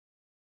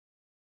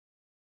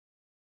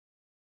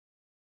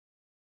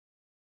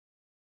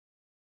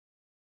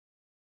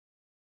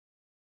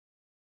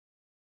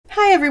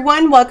Hi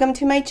everyone, welcome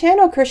to my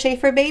channel Crochet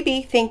for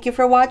Baby. Thank you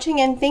for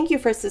watching and thank you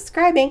for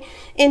subscribing.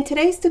 In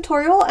today's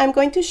tutorial, I'm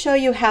going to show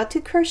you how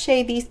to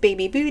crochet these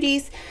baby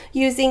booties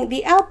using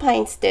the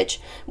alpine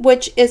stitch,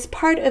 which is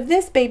part of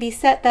this baby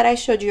set that I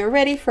showed you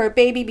already for a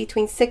baby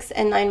between 6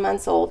 and 9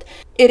 months old.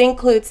 It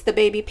includes the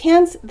baby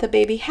pants, the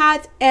baby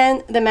hat,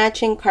 and the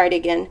matching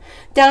cardigan.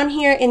 Down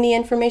here in the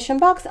information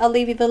box, I'll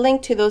leave you the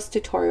link to those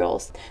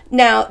tutorials.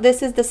 Now,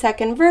 this is the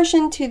second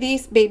version to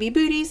these baby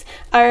booties.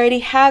 I already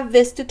have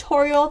this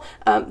tutorial.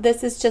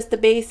 This is just the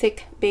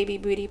basic baby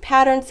booty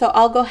pattern, so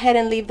I'll go ahead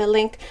and leave the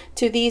link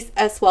to these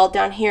as well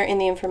down here in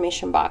the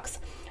information box.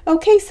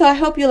 Okay, so I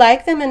hope you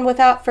like them, and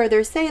without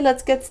further say,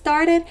 let's get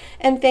started,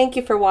 and thank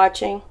you for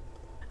watching.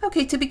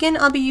 Okay, to begin,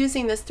 I'll be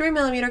using this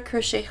 3mm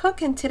crochet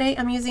hook, and today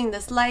I'm using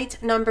this light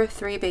number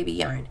 3 baby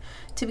yarn.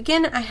 To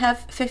begin, I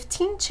have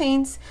 15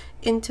 chains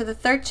into the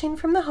third chain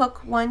from the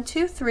hook. 1,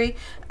 2, 3.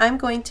 I'm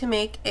going to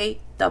make a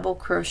double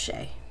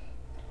crochet.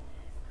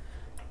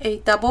 A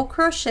double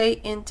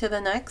crochet into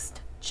the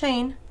next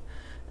chain,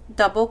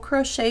 double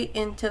crochet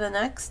into the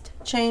next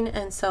chain,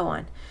 and so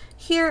on.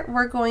 Here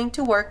we're going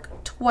to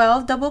work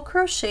 12 double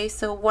crochets,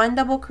 so 1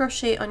 double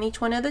crochet on each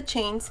one of the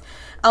chains.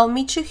 I'll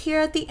meet you here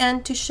at the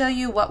end to show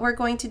you what we're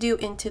going to do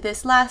into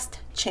this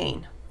last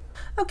chain.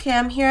 Okay,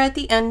 I'm here at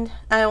the end.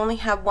 I only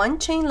have 1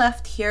 chain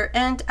left here,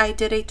 and I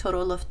did a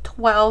total of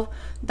 12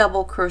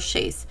 double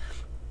crochets.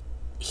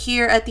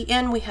 Here at the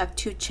end we have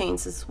 2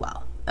 chains as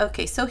well.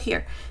 Okay, so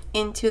here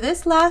into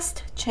this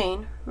last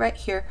chain right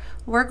here,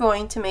 we're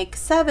going to make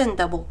 7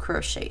 double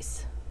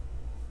crochets.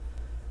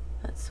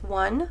 That's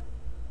 1,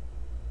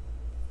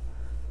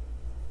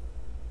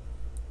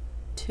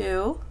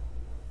 2,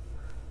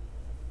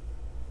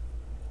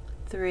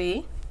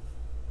 3,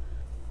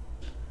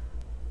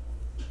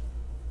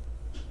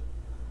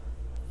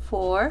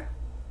 4,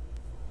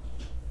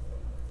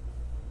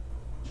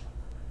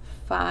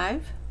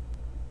 5,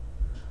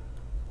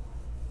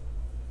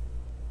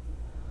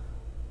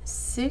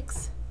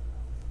 6,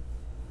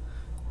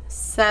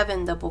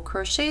 7 double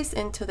crochets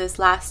into this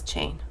last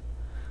chain.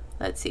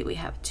 Let's see, we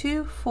have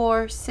 2,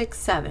 4, 6,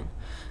 7.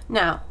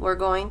 Now we're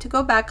going to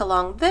go back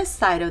along this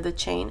side of the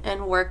chain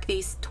and work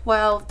these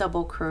 12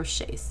 double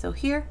crochets. So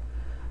here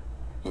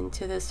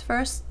into this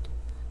first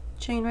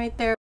chain right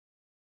there,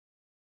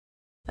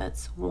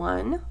 that's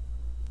 1,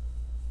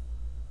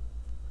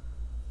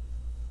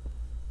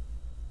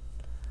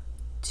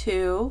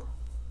 2,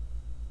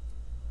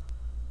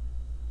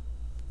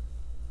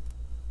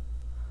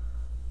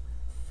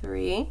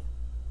 3,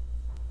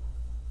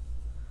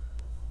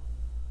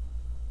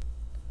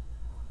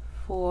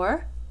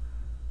 4,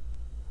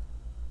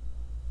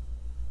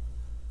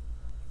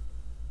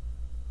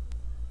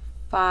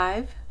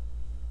 5,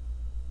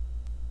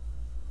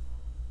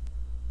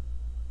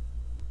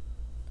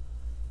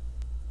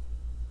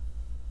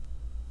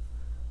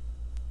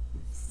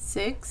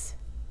 6,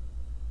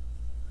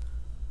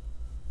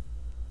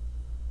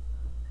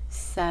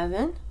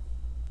 7,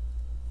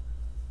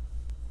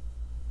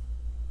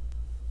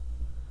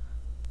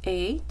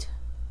 8,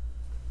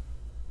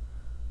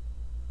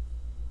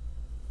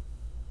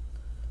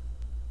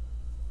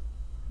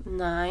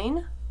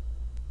 9,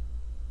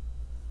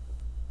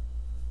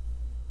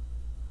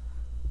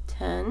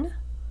 10,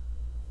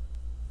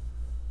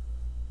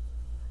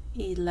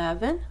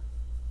 11,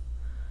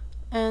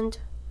 and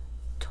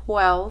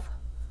 12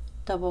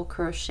 double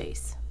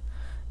crochets.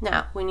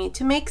 Now we need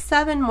to make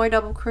 7 more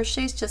double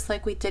crochets just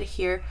like we did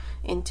here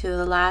into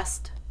the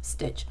last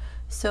stitch.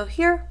 So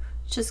here,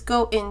 just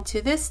go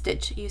into this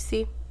stitch. You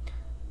see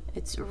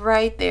it's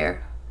right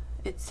there.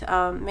 It's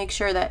make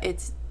sure that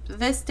it's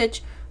this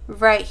stitch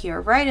right here,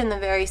 right in the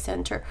very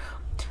center.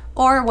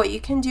 Or what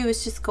you can do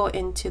is just go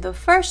into the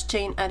first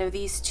chain out of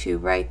these 2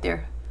 right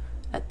there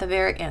at the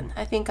very end.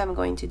 I think I'm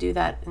going to do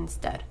that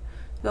instead.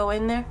 Go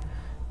in there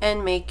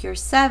and make your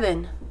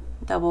 7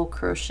 double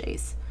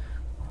crochets.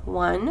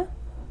 1,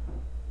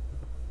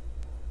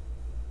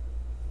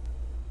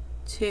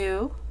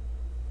 2,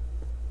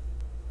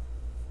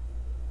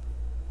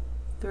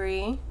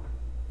 3,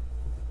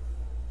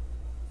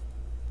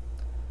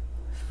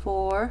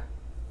 4,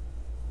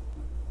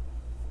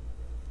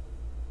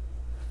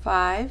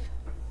 5,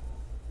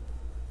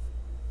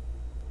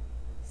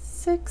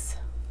 6,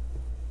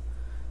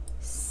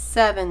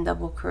 7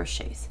 double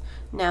crochets.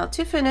 Now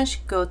to finish,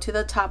 go to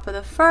the top of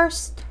the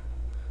first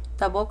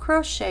double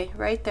crochet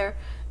right there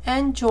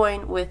and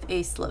join with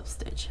a slip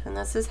stitch, and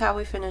this is how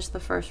we finish the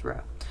first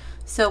row.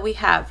 So we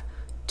have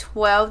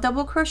 12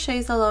 double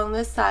crochets along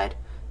this side,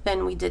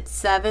 then we did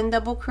 7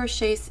 double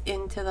crochets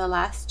into the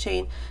last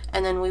chain,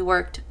 and then we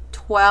worked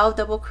 12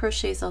 double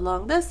crochets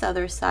along this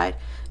other side,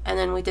 and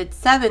then we did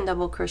 7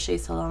 double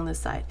crochets along the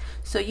side.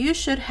 So you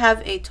should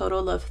have a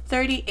total of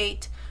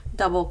 38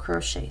 double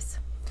crochets.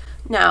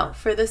 Now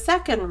for the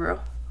second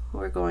row,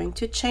 we're going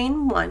to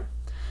chain 1,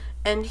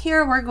 and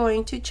here we're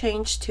going to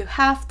change to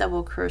half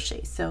double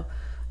crochet. So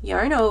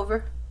yarn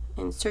over,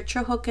 insert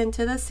your hook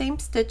into the same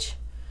stitch,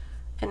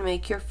 and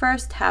make your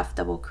first half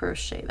double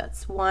crochet.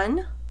 That's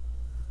 1,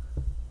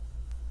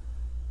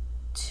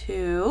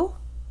 2,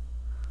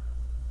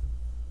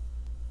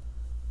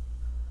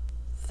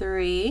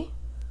 3,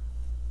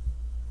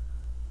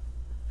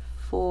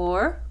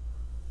 4,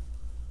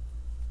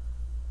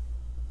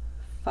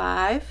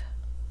 5,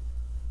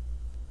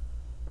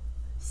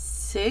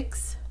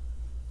 6,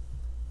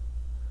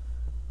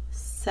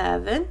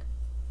 7,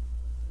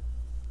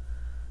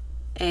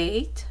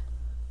 8,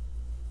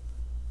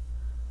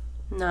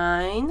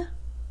 9,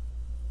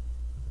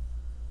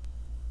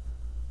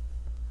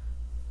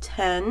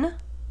 10,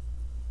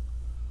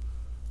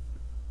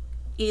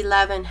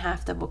 11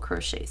 half double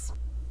crochets,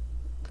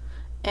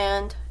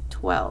 and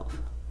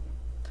 12.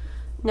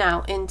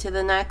 Now into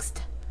the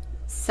next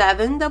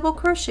 7 double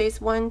crochets,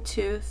 1,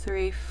 2,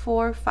 3,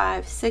 4,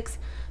 5, 6,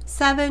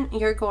 7,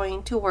 you're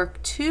going to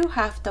work 2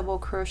 half double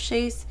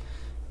crochets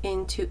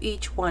into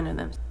each one of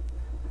them.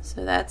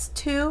 So that's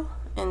 2.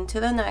 Into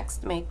the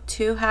next, make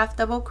 2 half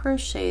double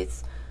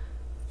crochets,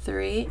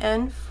 3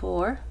 and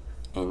 4,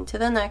 into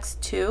the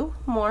next 2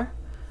 more,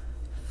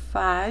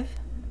 5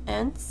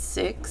 and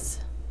 6,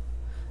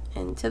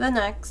 into the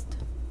next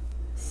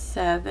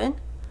 7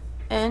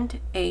 and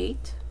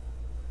 8,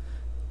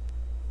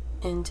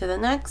 into the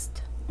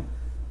next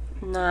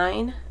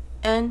 9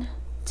 and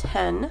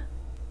 10,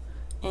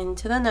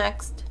 into the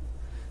next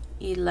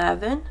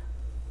 11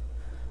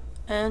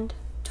 and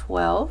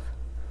 12,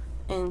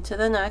 into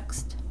the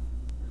next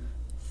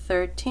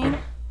 13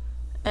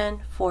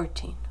 and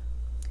 14.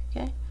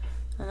 Okay,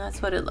 and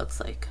that's what it looks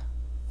like.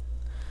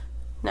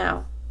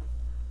 Now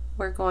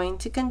we're going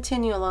to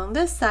continue along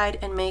this side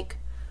and make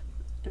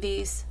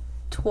these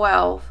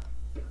 12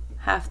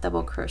 half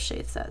double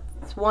crochets.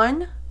 That's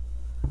 1,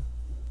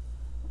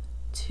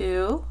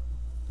 2,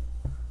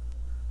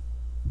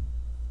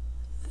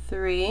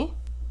 3,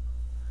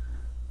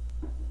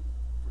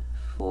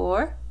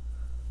 4,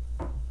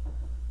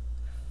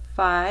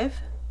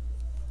 5,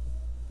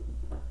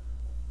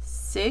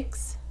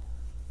 6,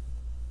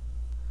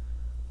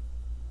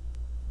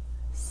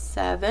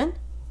 7,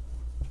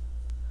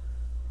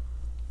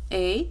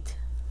 8,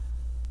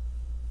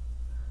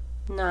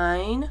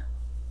 9,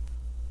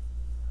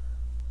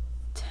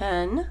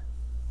 10,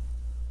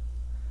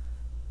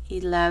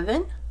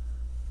 11,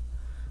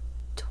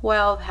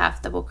 12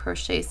 half double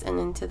crochets, and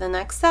into the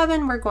next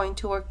 7 we're going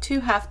to work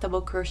 2 half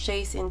double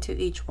crochets into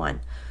each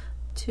one.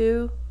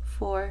 2,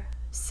 4,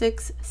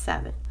 6,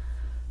 7.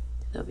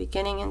 So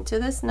beginning into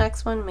this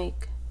next one,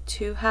 make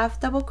 2 half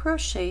double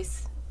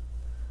crochets,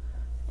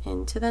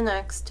 into the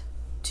next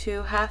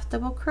 2 half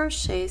double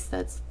crochets,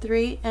 that's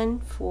 3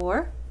 and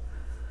 4,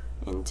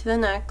 into the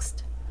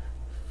next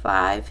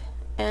 5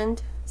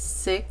 and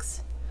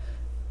 6,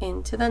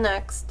 into the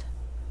next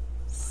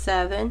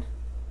 7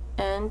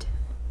 and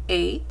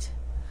 8,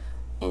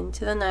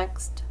 into the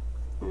next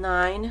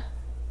 9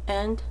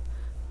 and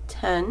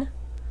 10,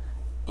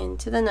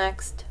 into the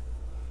next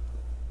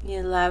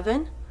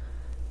 11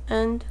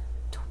 and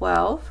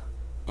 12,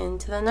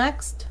 into the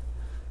next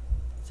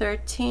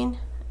 13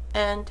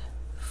 and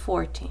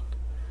 14.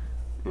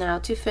 Now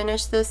to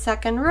finish this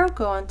second row,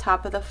 go on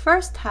top of the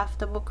first half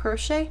double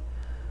crochet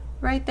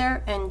right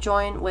there and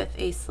join with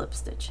a slip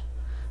stitch.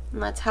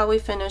 And that's how we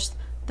finished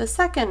the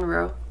second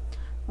row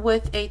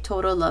with a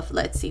total of,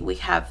 let's see, we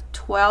have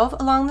 12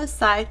 along this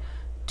side,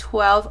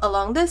 12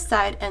 along this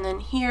side, and then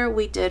here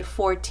we did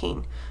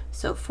 14.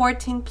 So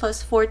 14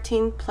 plus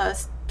 14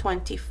 plus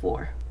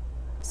 24.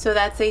 So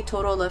that's a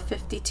total of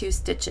 52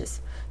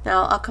 stitches.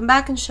 Now I'll come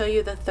back and show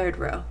you the third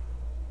row.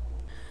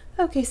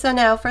 Okay, so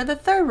now for the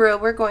third row,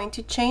 we're going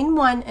to chain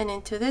 1 and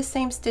into this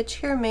same stitch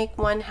here, make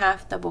 1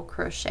 half double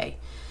crochet.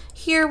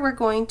 Here we're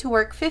going to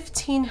work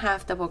 15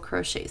 half double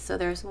crochets. So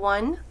there's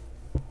 1,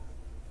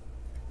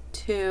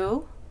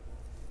 2,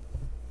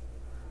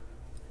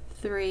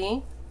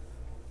 3,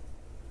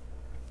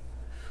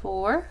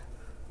 4,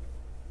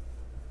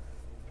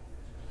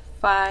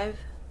 5,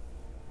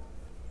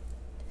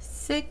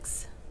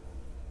 6,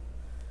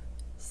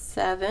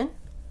 7,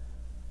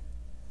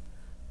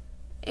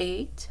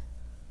 8,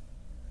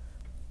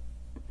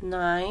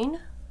 9,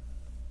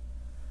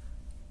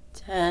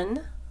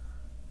 10,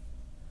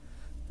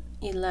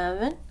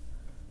 11,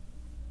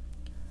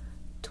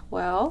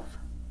 12,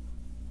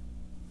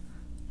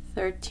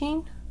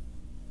 13,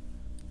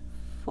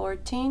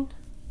 14,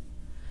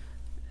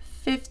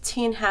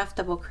 15 half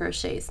double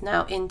crochets.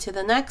 Now into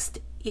the next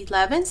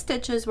 11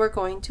 stitches, we're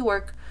going to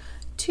work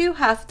 2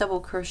 half double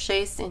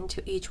crochets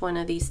into each one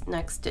of these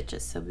next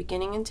stitches. So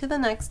beginning into the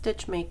next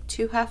stitch, make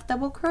 2 half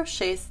double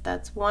crochets.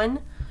 That's 1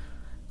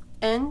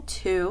 and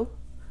 2,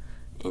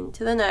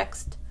 into the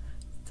next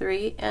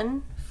 3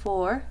 and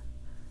 4,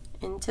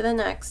 into the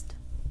next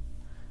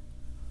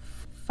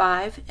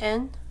 5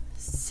 and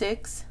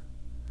 6,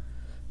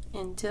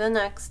 into the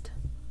next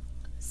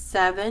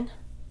 7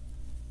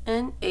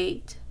 and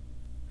 8,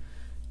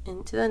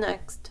 into the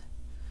next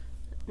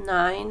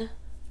 9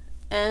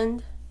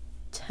 and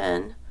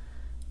 10,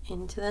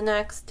 into the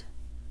next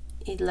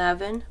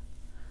 11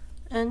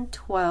 and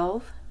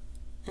 12,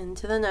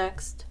 into the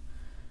next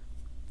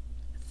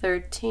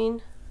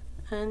 13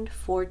 and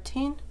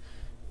 14,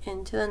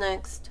 into the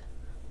next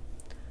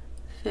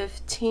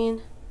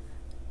 15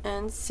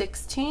 and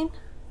 16,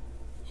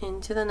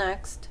 into the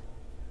next,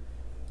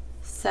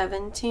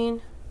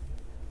 17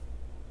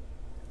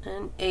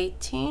 and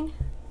 18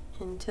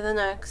 into the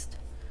next,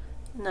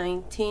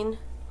 19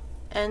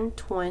 and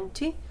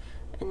 20,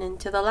 and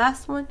into the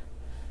last one,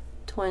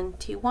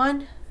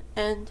 21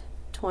 and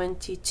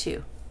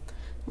 22.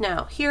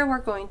 Now here we're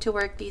going to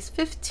work these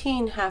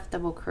 15 half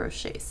double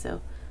crochets.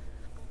 So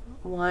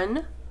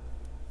 1,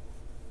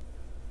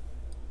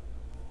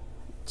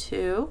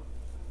 2,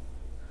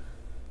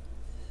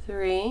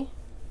 3,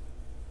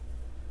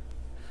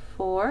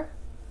 4,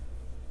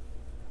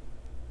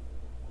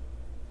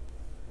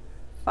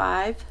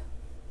 5,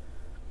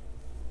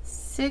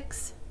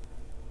 6,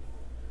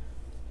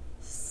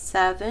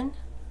 7,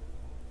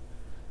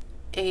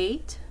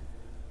 8,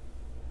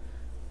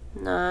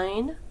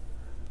 9,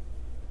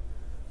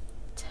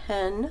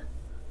 10,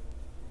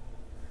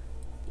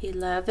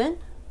 11,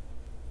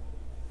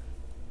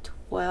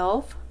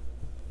 12,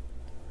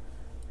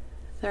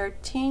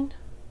 13,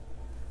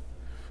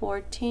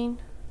 14,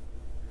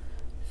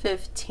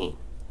 15.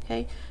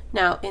 Okay,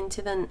 now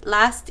into the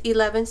last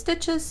 11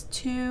 stitches,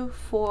 2,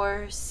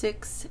 4,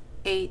 6,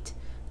 8,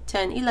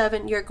 10,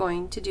 11, you're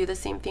going to do the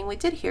same thing we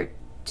did here,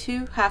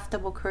 2 half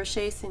double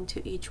crochets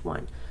into each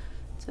one.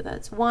 So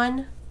that's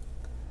 1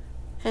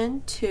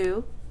 and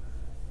 2,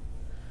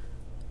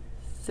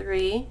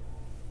 3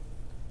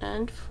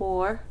 and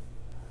 4,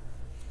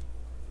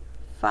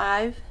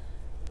 5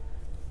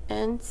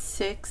 and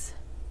 6,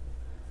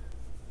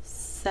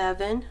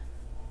 7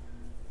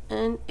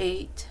 and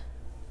 8,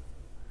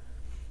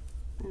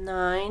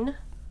 9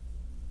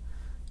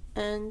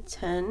 and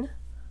 10,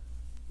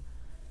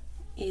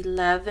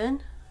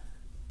 11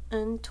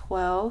 and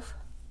 12,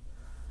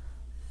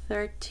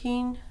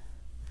 13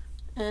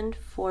 and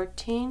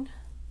 14,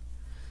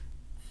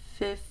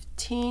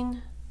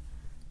 15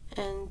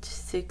 and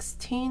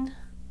 16,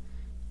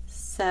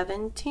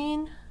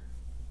 17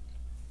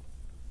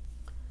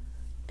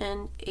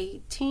 and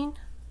 18,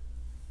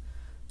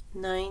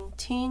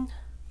 19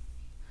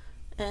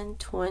 and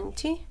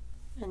 20,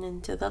 and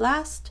into the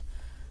last,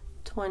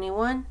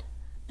 21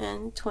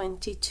 and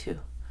 22.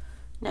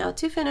 Now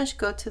to finish,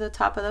 go to the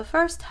top of the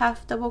first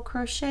half double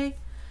crochet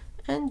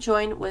and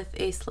join with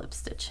a slip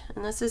stitch,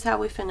 and this is how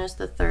we finish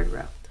the third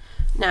row.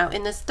 Now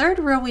in this third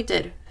row we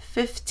did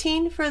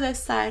 15 for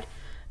this side,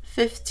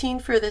 15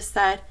 for this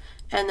side,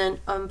 and then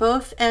on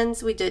both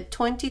ends we did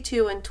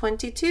 22 and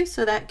 22,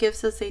 so that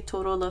gives us a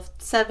total of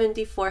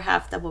 74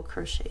 half double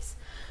crochets.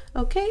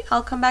 Okay,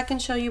 I'll come back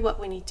and show you what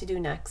we need to do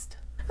next.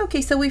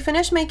 Okay, so we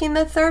finished making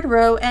the third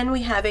row and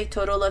we have a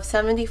total of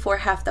 74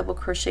 half double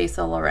crochets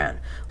all around.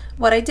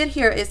 What I did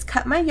here is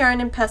cut my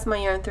yarn and pass my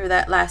yarn through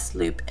that last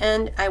loop,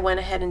 and I went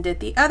ahead and did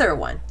the other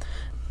one.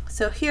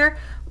 So here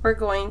we're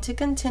going to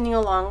continue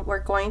along. We're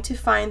going to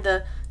find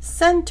the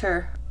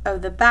center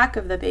of the back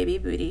of the baby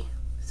booty.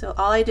 So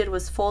all I did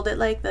was fold it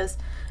like this,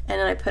 and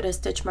then I put a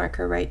stitch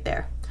marker right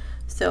there.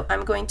 So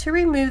I'm going to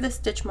remove the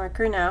stitch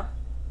marker now,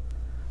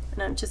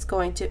 and I'm just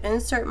going to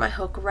insert my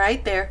hook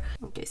right there.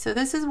 Okay, so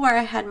this is where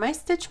I had my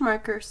stitch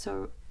marker.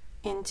 So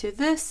into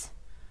this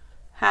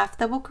half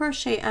double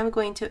crochet, I'm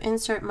going to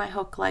insert my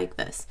hook like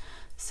this.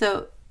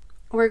 So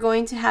we're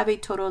going to have a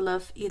total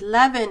of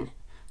 11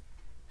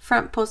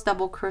 front post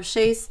double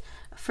crochets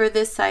for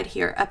this side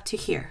here up to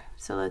here.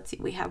 So let's see,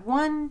 we have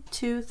 1,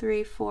 2,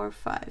 3, 4,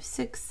 5,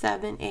 6,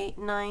 7, 8,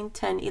 9,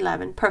 10,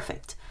 11.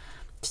 Perfect.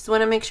 Just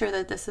want to make sure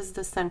that this is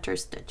the center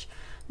stitch.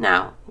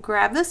 Now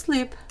grab this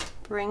loop,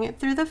 bring it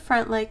through the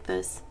front like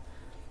this,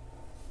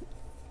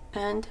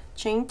 and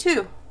chain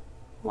 2.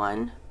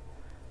 1,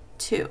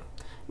 2.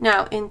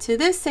 Now into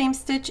this same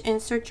stitch,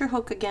 insert your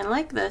hook again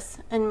like this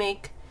and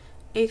make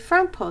a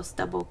front post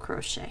double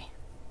crochet.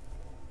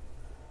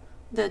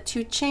 The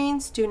 2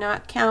 chains do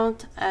not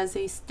count as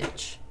a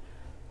stitch.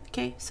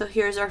 Okay, so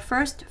here's our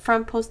first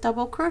front post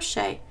double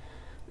crochet.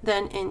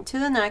 Then into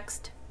the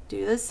next,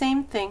 do the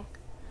same thing,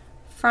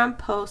 front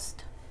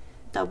post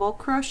double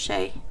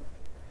crochet,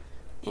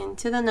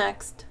 into the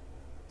next,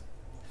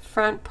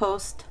 front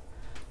post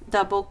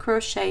double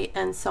crochet,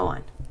 and so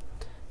on.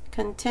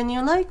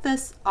 Continue like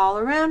this all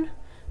around,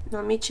 and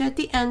I'll meet you at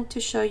the end to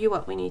show you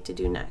what we need to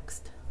do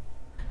next.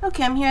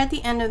 Okay, I'm here at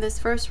the end of this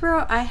first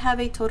row. I have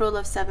a total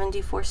of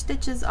 74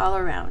 stitches all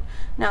around.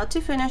 Now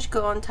to finish,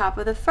 go on top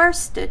of the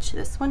first stitch,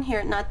 this one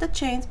here, not the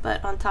chains,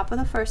 but on top of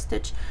the first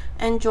stitch,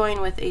 and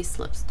join with a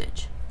slip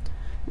stitch.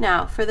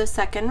 Now for the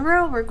second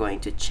row, we're going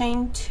to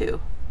chain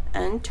 2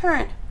 and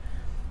turn.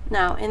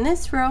 Now in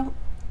this row,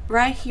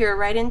 right here,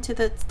 right into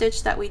the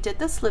stitch that we did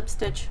the slip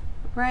stitch,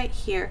 right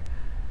here,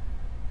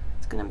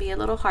 it's going to be a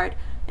little hard,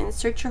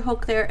 insert your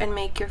hook there and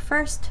make your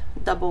first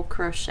double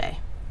crochet.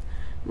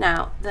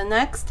 Now the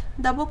next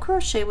double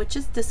crochet, which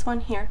is this one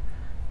here,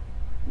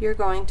 you're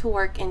going to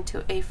work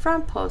into a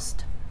front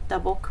post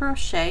double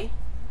crochet,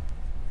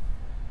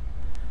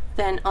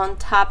 then on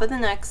top of the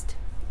next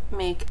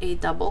make a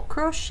double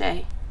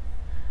crochet,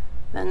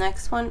 the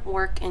next one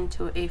work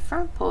into a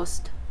front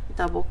post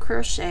double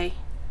crochet,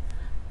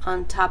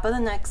 on top of the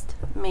next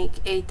make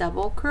a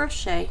double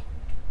crochet,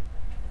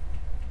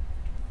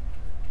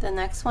 The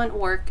next one,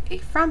 work a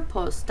front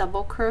post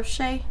double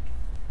crochet,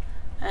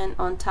 and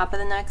on top of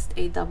the next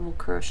a double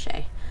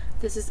crochet.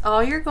 This is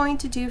all you're going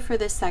to do for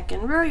the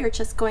second row. You're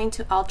just going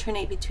to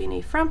alternate between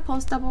a front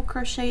post double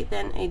crochet,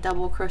 then a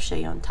double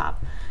crochet on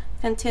top.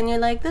 Continue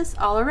like this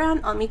all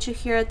around. I'll meet you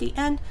here at the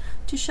end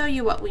to show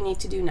you what we need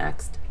to do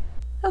next.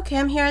 Okay,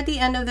 I'm here at the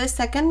end of this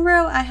second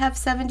row. I have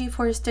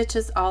 74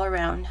 stitches all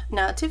around.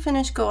 Now to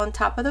finish, go on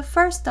top of the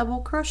first double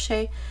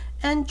crochet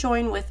and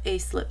join with a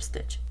slip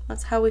stitch.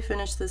 That's how we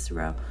finish this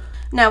row.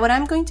 Now what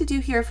I'm going to do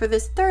here for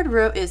this third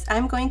row is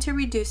I'm going to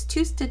reduce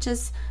 2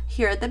 stitches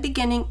here at the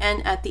beginning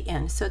and at the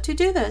end. So to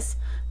do this,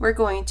 we're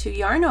going to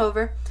yarn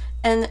over,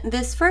 and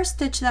this first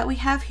stitch that we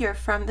have here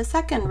from the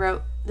second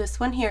row, this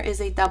one here is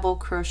a double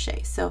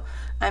crochet. So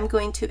I'm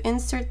going to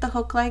insert the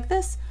hook like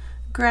this,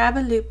 grab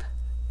a loop,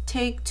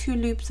 take 2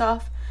 loops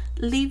off,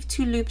 leave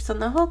 2 loops on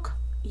the hook,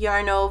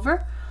 yarn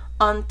over,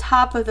 on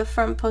top of the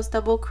front post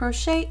double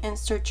crochet,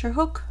 insert your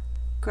hook,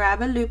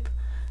 grab a loop,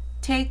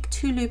 take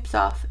 2 loops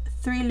off,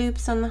 3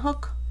 loops on the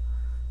hook,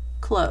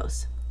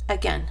 close.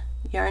 Again,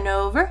 yarn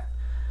over,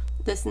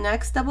 this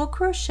next double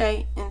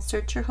crochet,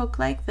 insert your hook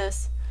like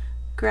this,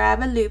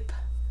 grab a loop,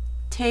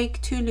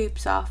 take 2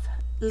 loops off,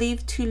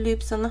 leave 2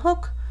 loops on the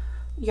hook,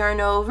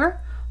 yarn over,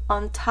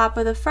 on top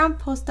of the front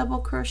post double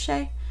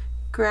crochet,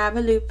 grab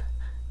a loop,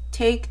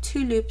 take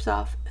 2 loops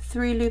off,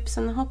 3 loops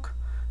on the hook,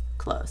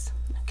 close.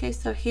 Okay,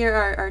 so here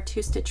are our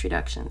 2 stitch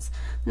reductions.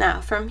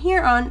 Now from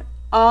here on,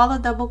 all the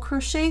double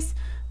crochets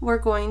we're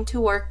going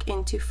to work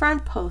into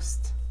front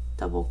post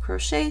double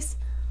crochets,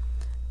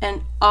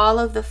 and all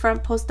of the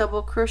front post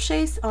double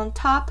crochets on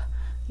top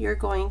you're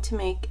going to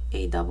make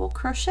a double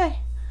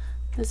crochet.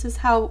 This is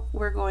how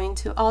we're going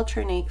to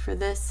alternate for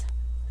this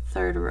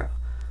third row.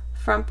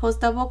 Front post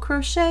double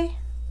crochet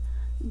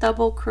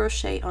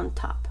on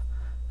top,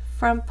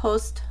 front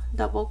post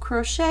double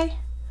crochet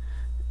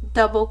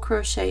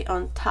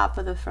on top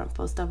of the front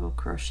post double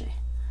crochet.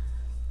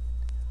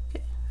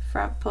 Okay.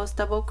 Front post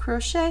double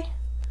crochet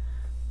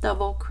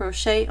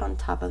on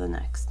top of the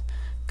next.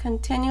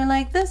 Continue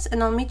like this,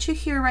 and I'll meet you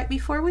here right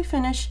before we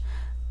finish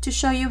to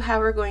show you how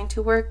we're going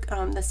to work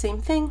the same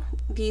thing,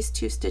 these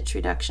 2 stitch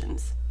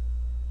reductions.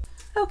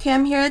 Okay,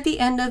 I'm here at the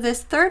end of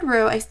this third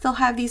row. I still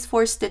have these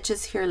 4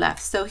 stitches here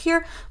left. So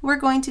here we're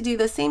going to do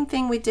the same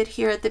thing we did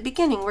here at the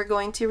beginning. We're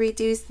going to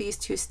reduce these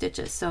 2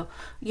 stitches. So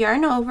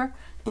yarn over,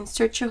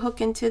 insert your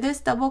hook into this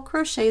double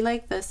crochet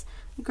like this,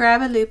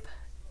 grab a loop,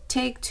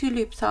 take 2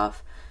 loops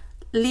off,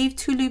 leave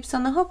 2 loops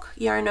on the hook,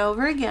 yarn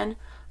over again,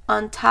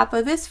 on top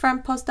of this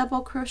front post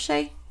double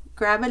crochet,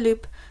 grab a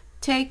loop,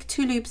 take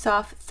 2 loops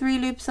off, 3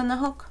 loops on the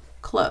hook,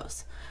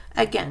 close.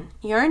 Again,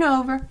 yarn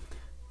over,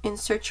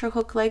 insert your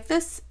hook like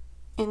this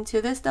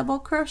into this double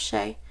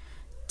crochet,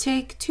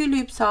 take 2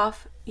 loops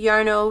off,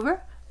 yarn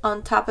over,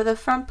 on top of the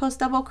front post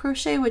double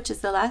crochet, which is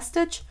the last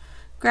stitch,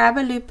 grab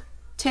a loop,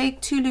 take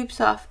 2 loops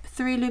off,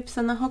 3 loops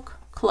on the hook,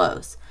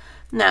 close.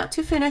 Now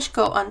to finish,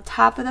 go on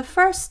top of the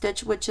first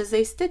stitch, which is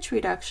a stitch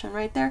reduction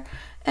right there,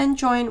 and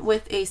join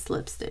with a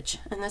slip stitch.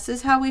 And this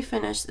is how we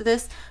finish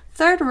this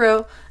third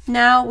row.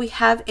 Now we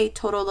have a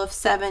total of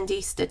 70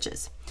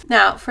 stitches.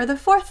 Now for the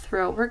fourth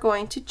row, we're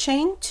going to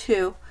chain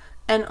 2,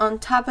 and on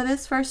top of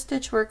this first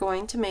stitch we're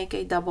going to make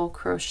a double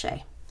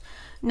crochet.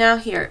 Now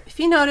here, if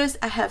you notice,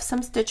 I have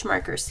some stitch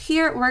markers.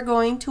 Here we're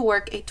going to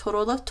work a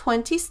total of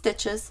 20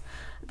 stitches.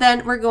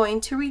 Then we're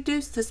going to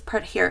reduce this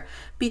part here.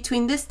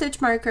 Between this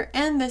stitch marker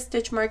and this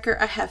stitch marker,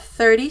 I have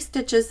 30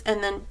 stitches,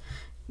 and then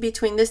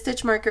between this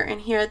stitch marker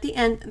and here at the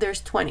end,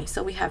 there's 20.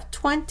 So we have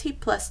 20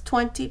 plus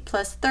 20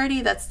 plus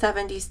 30, that's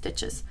 70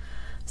 stitches.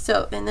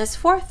 So in this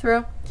fourth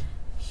row,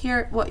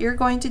 here, what you're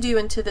going to do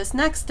into this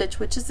next stitch,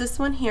 which is this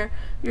one here,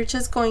 you're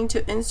just going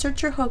to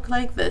insert your hook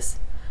like this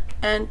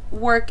and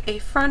work a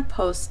front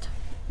post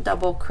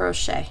double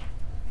crochet.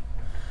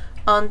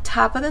 On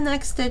top of the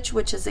next stitch,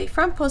 which is a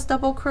front post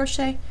double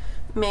crochet,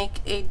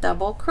 make a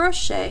double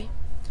crochet.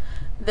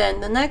 Then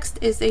the next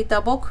is a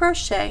double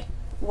crochet,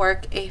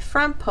 work a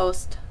front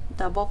post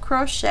double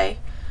crochet.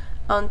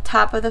 On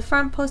top of the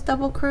front post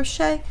double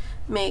crochet,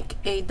 make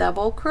a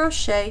double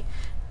crochet,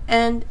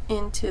 and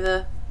into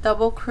the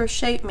double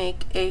crochet,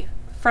 make a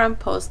front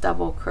post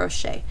double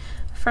crochet.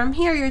 From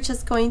here, you're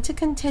just going to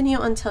continue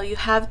until you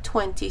have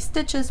 20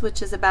 stitches,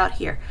 which is about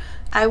here.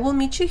 I will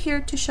meet you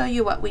here to show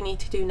you what we need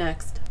to do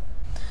next.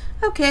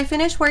 Okay, I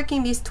finished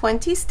working these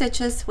 20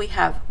 stitches. We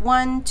have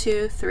 1,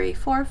 2, 3,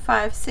 4,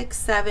 5, 6,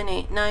 7,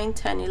 8, 9,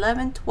 10,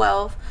 11,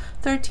 12,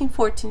 13,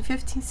 14,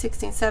 15,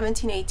 16,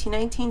 17, 18,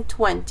 19,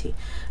 20.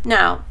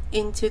 Now,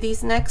 into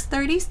these next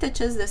 30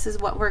 stitches, this is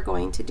what we're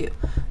going to do.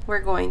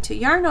 We're going to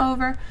yarn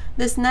over.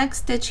 This next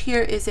stitch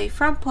here is a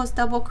front post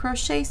double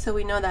crochet, so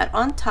we know that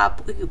on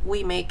top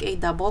we make a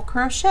double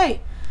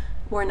crochet.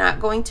 We're not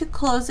going to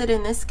close it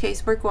in this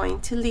case. We're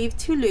going to leave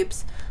 2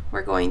 loops.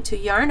 We're going to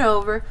yarn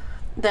over.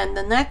 Then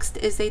the next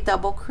is a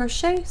double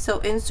crochet, so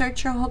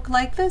insert your hook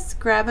like this,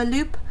 grab a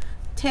loop,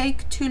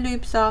 take 2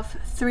 loops off,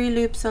 3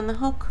 loops on the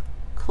hook,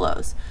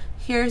 close.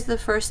 Here's the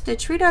first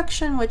stitch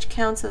reduction, which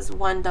counts as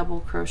 1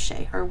 double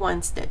crochet or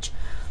 1 stitch.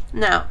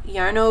 Now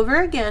yarn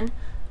over again,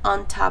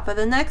 On top of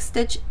the next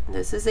stitch,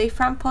 this is a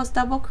front post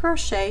double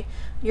crochet,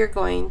 you're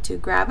going to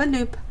grab a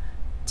loop,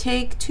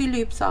 take 2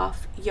 loops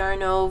off,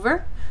 yarn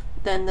over,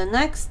 then the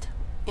next,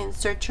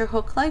 insert your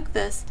hook like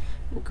this,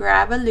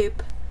 grab a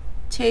loop,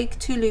 take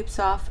 2 loops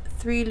off,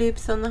 3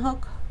 loops on the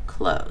hook,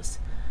 close.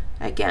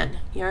 Again,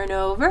 yarn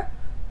over,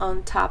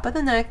 on top of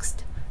the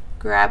next,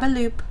 grab a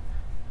loop,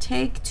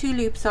 take 2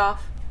 loops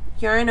off,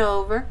 yarn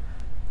over,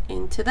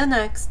 into the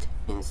next,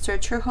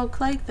 insert your hook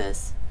like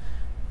this,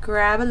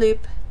 grab a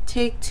loop,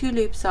 take 2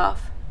 loops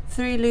off,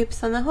 3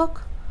 loops on the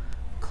hook,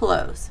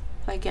 close.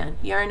 Again,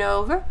 yarn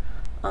over,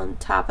 on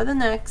top of the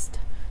next,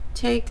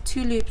 take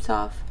 2 loops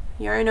off,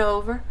 yarn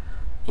over,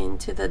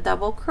 into the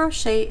double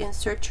crochet,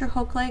 insert your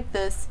hook like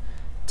this,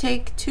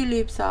 take 2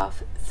 loops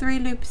off, 3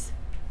 loops,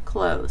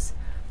 close.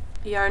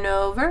 Yarn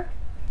over,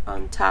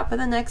 on top of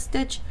the next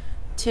stitch,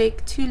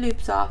 take 2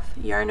 loops off,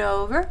 yarn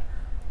over,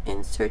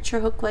 insert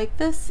your hook like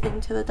this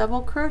into the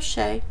double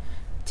crochet,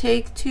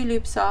 take 2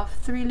 loops off,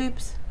 3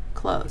 loops,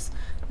 close.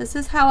 This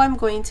is how I'm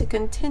going to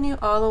continue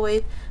all the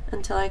way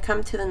until I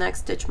come to the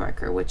next stitch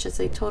marker, which is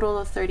a total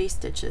of 30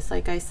 stitches,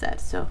 like I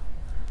said. So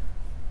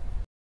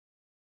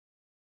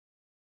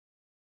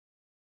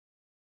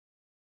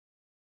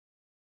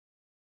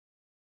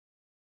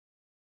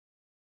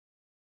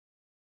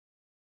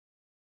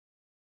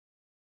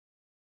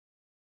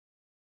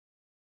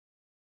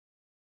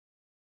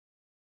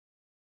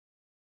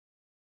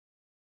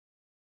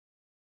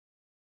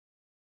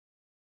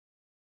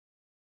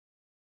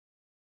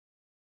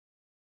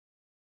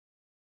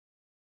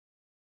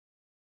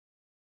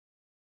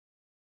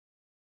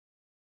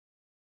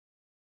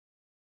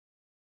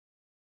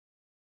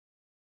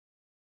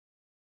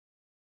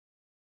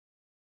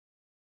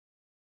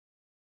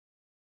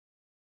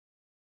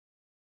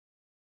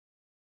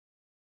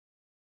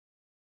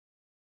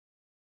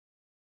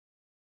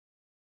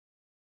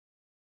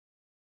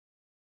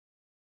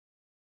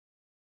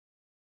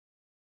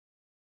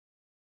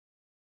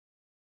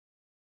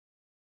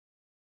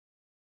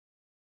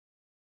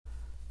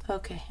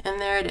okay, and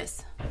there it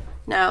is.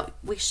 Now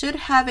we should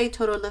have a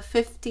total of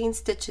 15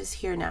 stitches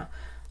here now.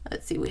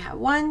 Let's see, we have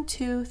 1,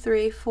 2,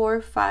 3,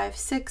 4, 5,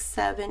 6,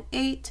 7,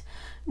 8,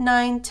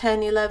 9,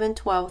 10, 11,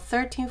 12,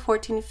 13,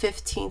 14,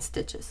 15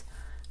 stitches.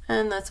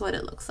 And that's what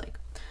it looks like.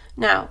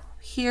 Now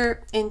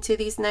here into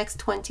these next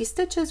 20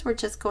 stitches, we're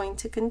just going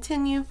to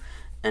continue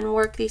and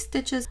work these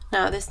stitches.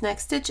 Now this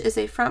next stitch is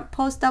a front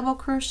post double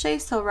crochet,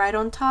 so right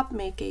on top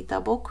make a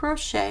double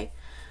crochet.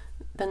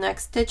 The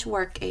next stitch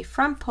work a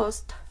front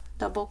post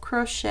double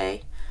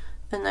crochet.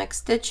 The next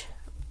stitch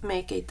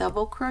make a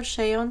double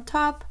crochet on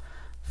top,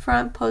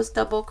 front post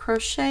double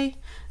crochet,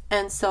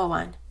 and so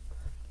on.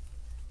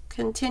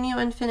 Continue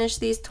and finish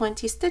these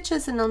 20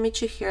 stitches and I'll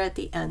meet you here at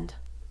the end.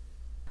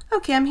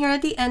 Okay, I'm here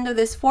at the end of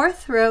this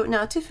 4th row.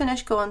 Now to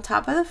finish, go on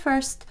top of the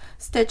first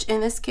stitch. In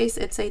this case,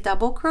 it's a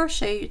double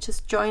crochet. You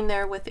just join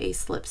there with a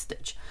slip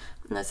stitch.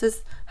 And this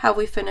is how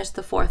we finish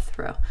the 4th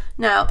row.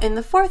 Now in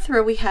the 4th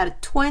row, we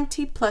had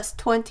 20 plus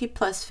 20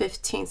 plus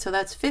 15. So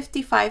that's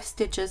 55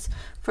 stitches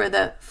for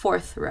the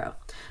 4th row.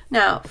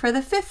 Now for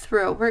the 5th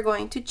row, we're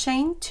going to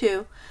chain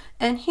 2.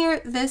 And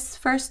here, this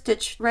first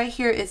stitch right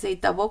here is a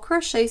double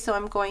crochet. So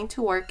I'm going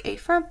to work a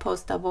front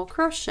post double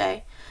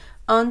crochet.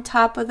 On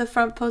top of the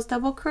front post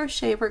double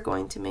crochet, we're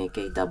going to make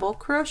a double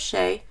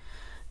crochet,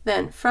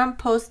 then front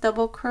post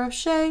double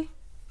crochet,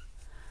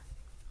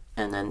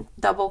 and then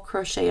double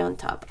crochet on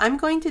top. I'm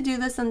going to do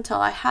this until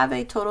I have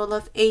a total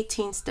of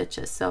 18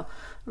 stitches. So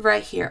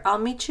right here, I'll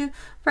meet you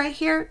right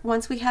here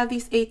once we have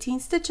these 18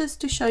 stitches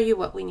to show you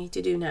what we need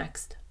to do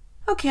next.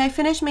 Okay, I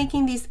finished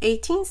making these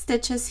 18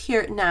 stitches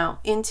here. Now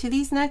into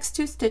these next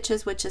 2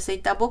 stitches, which is a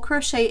double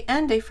crochet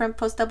and a front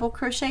post double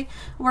crochet,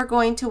 we're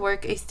going to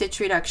work a stitch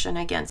reduction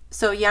again.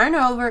 So yarn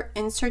over,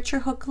 insert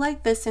your hook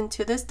like this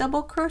into this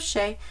double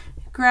crochet,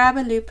 grab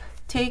a loop,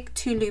 take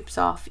 2 loops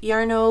off,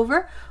 yarn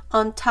over,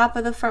 on top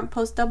of the front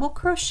post double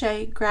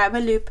crochet, grab a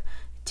loop,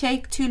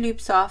 take 2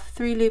 loops off,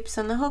 3 loops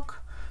on the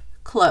hook,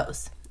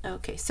 close.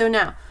 Okay, so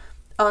now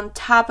on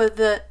top of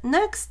the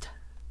next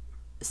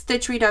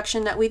stitch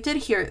reduction that we did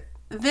here,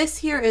 this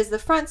here is the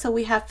front, so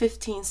we have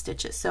 15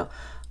 stitches. So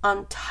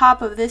on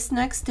top of this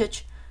next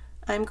stitch,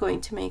 I'm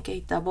going to make a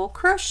double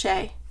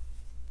crochet.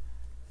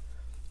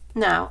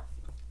 Now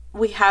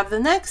we have the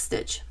next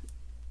stitch.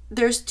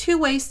 There's 2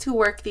 ways to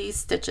work these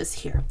stitches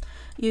here.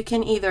 You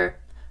can either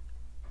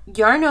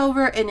yarn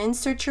over and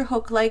insert your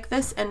hook like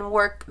this and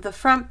work the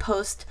front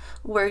post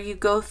where you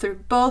go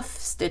through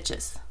both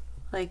stitches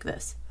like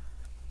this,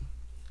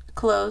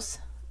 close,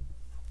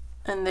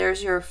 and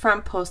there's your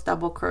front post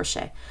double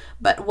crochet.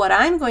 But what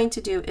I'm going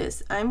to do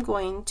is I'm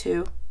going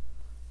to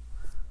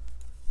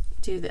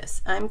do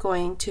this. I'm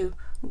going to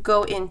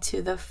go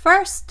into the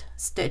first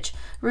stitch.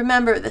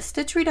 Remember, the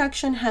stitch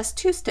reduction has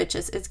 2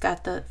 stitches. It's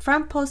got the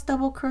front post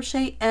double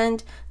crochet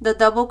and the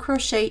double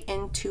crochet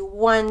into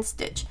 1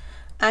 stitch.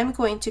 I'm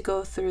going to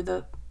go through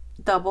the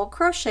double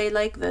crochet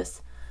like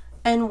this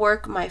and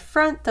work my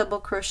front double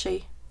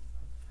crochet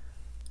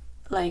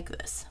like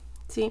this.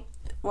 See,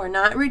 we're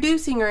not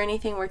reducing or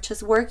anything, we're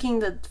just working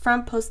the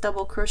front post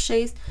double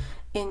crochets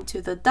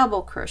into the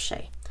double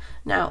crochet.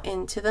 Now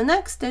into the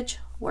next stitch,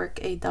 work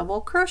a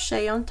double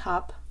crochet on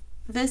top.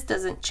 This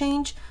doesn't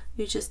change,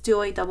 you just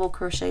do a double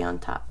crochet on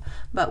top.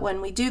 But when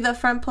we do the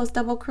front post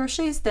double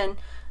crochets, then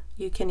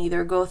you can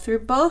either go through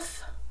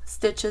both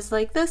stitches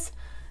like this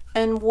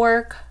and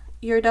work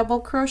your double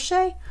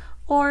crochet,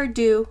 or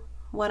do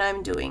what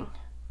I'm doing,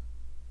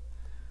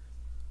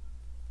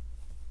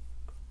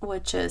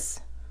 which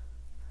is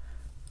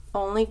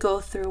only go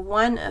through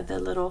one of the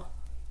little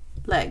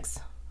legs.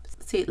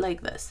 See,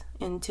 like this,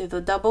 into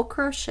the double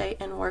crochet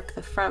and work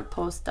the front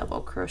post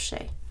double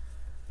crochet.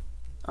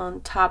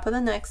 On top of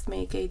the next,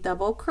 make a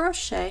double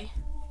crochet,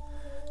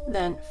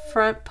 then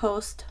front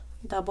post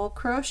double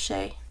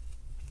crochet,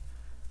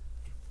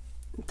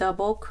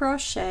 double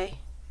crochet,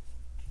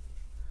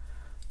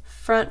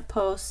 front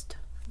post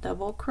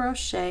double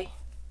crochet,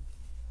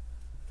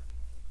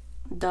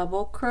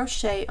 double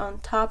crochet on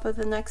top of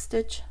the next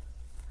stitch,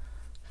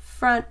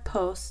 front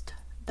post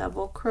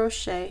double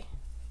crochet,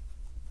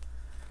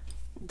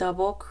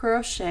 double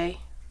crochet,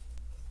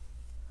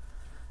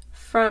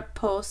 front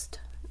post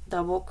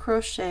double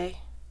crochet,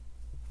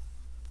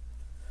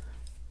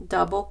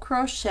 double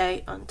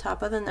crochet on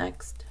top of the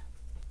next,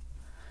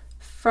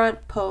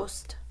 front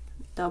post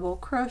double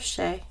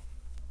crochet,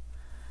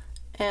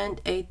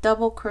 and a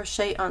double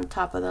crochet on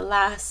top of the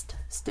last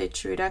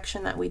stitch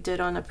reduction that we did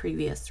on a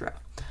previous row.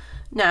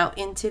 Now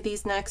into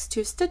these next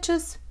two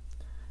stitches,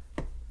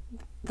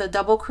 the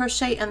double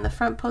crochet and the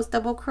front post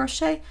double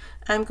crochet,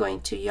 I'm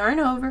going to yarn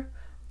over.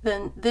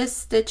 Then this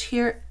stitch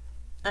here,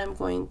 I'm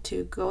going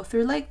to go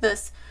through like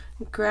this,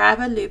 grab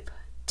a loop,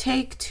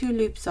 take 2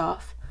 loops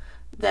off,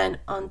 then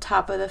on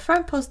top of the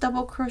front post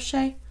double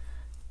crochet,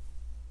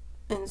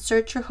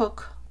 insert your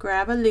hook,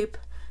 grab a loop,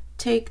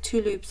 take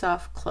 2 loops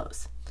off,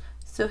 close.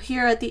 So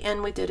here at the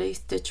end we did a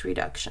stitch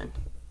reduction.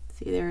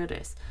 See, there it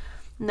is.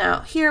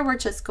 Now here we're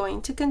just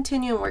going to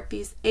continue and work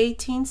these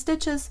 18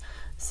 stitches.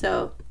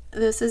 So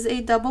this is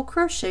a double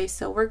crochet,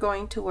 so we're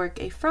going to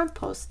work a front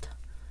post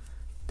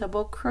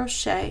double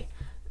crochet,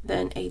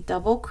 then a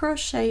double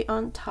crochet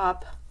on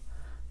top,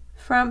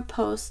 front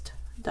post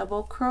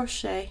double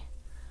crochet,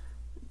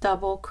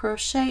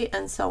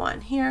 and so on.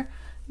 Here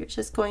you're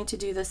just going to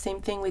do the same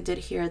thing we did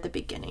here at the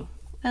beginning,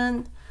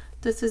 and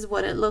this is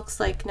what it looks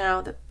like now,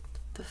 the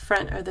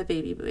front of the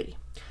baby booty.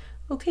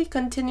 Okay,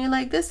 continue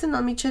like this, and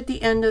I'll meet you at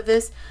the end of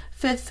this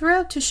 5th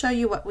row to show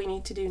you what we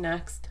need to do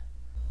next.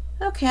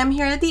 Okay, I'm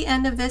here at the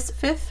end of this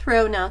 5th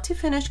row. Now to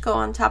finish, go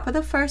on top of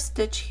the first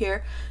stitch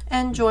here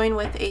and join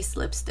with a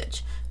slip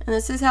stitch. And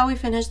this is how we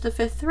finish the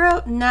 5th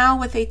row, now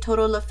with a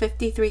total of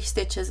 53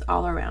 stitches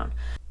all around.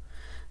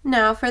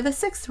 Now for the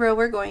 6th row,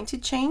 we're going to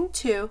chain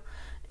 2,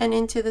 and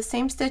into the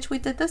same stitch we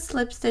did the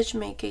slip stitch,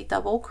 make a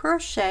double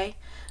crochet.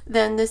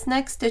 Then this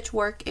next stitch,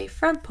 work a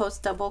front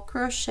post double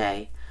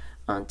crochet.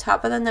 On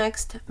top of the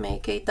next,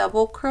 make a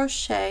double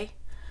crochet,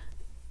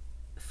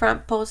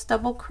 front post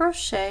double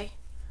crochet,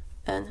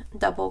 and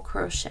double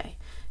crochet.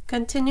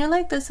 Continue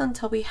like this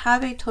until we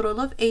have a total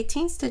of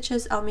 18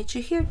 stitches. I'll meet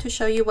you here to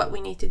show you what we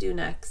need to do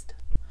next.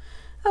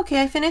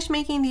 Okay, I finished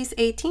making these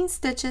 18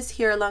 stitches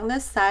here along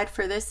this side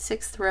for this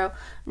 6th row.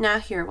 Now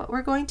here, what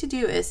we're going to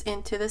do is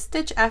into the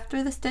stitch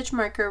after the stitch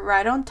marker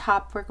right on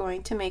top, we're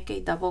going to make a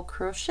double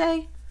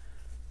crochet.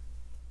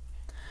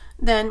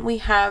 Then we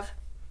have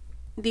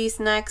these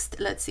next,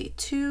 let's see,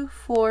 2,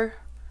 4,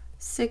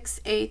 6,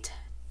 8,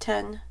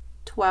 10,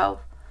 12,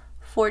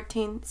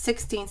 14,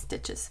 16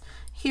 stitches.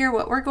 Here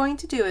what we're going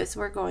to do is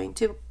we're going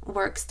to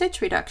work stitch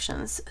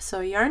reductions.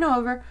 So yarn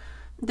over.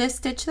 This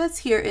stitch that's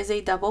here is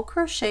a double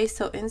crochet,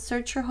 so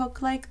insert your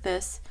hook like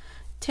this,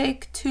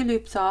 take 2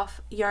 loops off,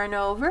 yarn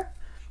over.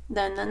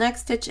 Then the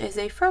next stitch is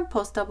a front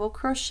post double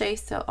crochet,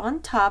 so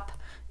on top,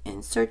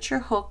 insert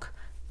your hook,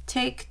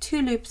 take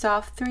 2 loops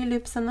off, 3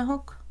 loops on the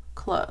hook,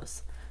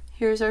 close.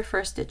 Here's our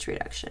first stitch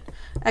reduction.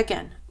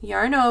 Again,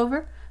 yarn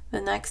over.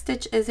 The next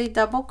stitch is a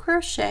double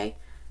crochet,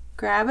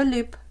 grab a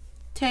loop,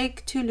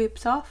 take 2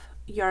 loops off,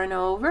 yarn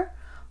over.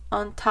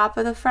 On top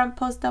of the front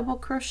post double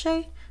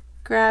crochet,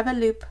 grab a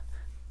loop,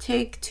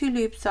 take 2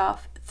 loops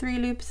off, 3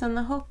 loops on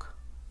the hook,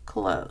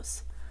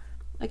 close.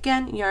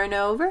 Again, yarn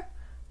over,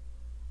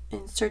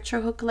 insert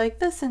your hook like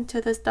this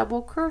into this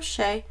double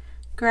crochet,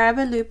 grab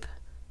a loop,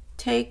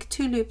 take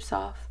 2 loops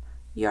off,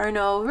 yarn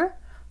over.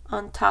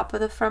 On top of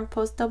the front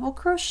post double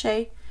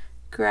crochet,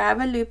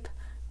 grab a loop,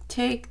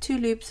 take 2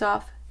 loops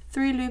off,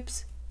 3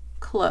 loops,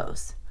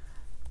 close.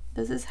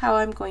 This is how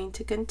I'm going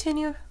to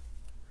continue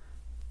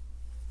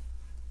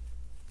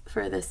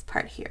for this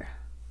part here.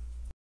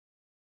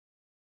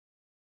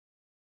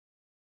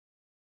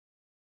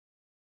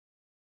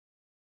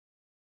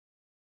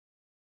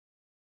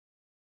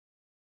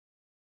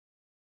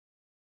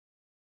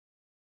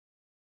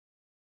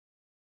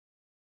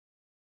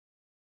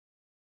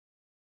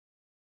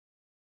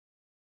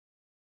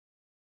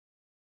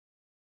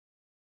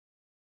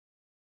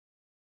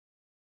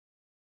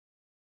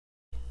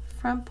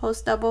 Front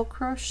post double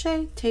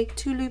crochet, take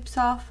 2 loops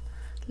off,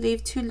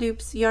 leave 2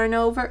 loops, yarn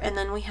over, and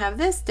then we have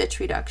this stitch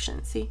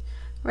reduction. See,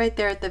 right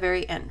there at the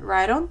very end,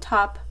 right on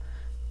top,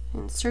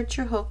 insert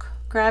your hook,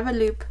 grab a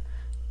loop,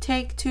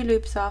 take 2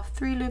 loops off,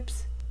 3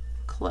 loops,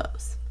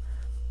 close.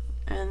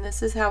 And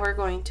this is how we're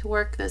going to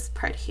work this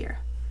part here.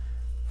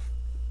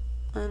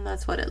 And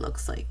that's what it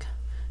looks like.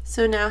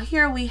 So now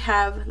here we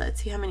have,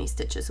 let's see how many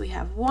stitches we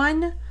have.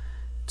 1,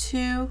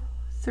 2,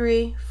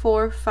 3,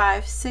 4,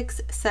 5,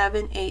 6,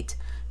 7, 8,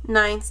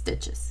 9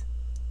 stitches.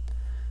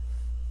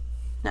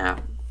 Now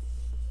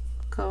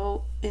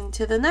go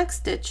into the next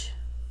stitch,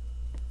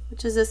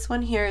 which is this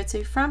one here. It's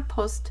a front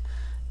post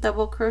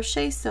double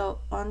crochet. So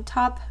on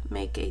top,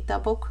 make a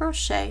double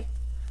crochet,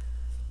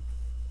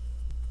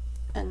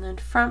 and then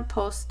front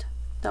post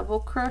double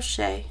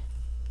crochet,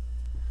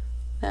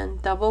 then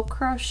double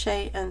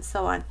crochet, and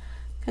so on.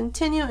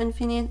 Continue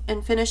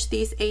and finish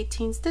these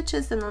 18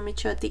 stitches, and I'll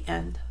meet you at the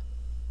end.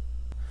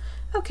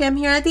 Okay, I'm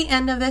here at the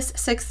end of this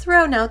 6th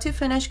row. Now to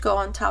finish, go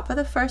on top of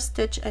the first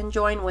stitch and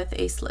join with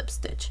a slip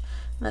stitch.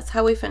 That's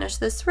how we finish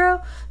this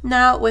row,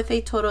 now with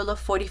a total of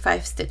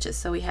 45 stitches.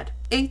 So we had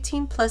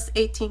 18 plus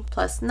 18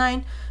 plus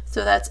 9,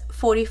 so that's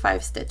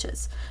 45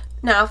 stitches.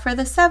 Now for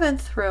the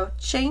 7th row,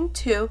 chain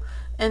 2,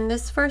 and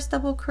this first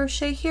double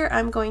crochet here,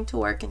 I'm going to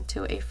work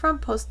into a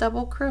front post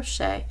double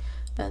crochet,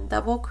 then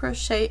double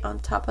crochet on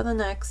top of the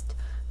next,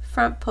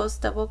 front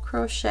post double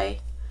crochet,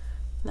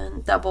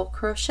 then double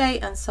crochet,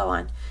 and so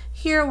on.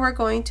 Here we're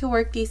going to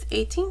work these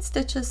 18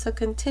 stitches, so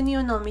continue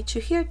and I'll meet you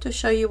here to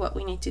show you what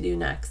we need to do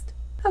next.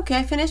 Okay,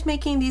 I finished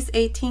making these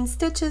 18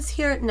 stitches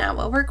here. Now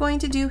what we're going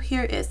to do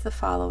here is the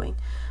following.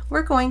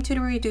 We're going to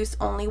reduce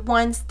only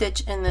 1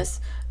 stitch in this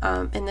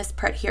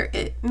part here.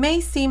 It may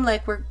seem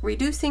like we're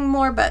reducing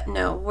more, but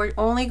no, we're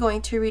only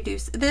going to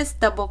reduce this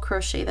double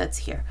crochet that's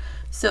here.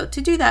 So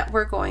to do that,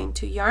 we're going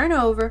to yarn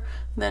over,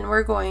 then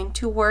we're going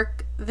to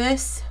work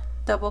this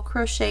double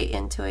crochet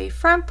into a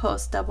front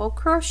post double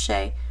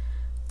crochet,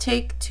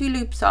 take 2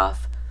 loops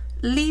off,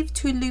 leave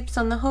 2 loops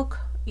on the hook,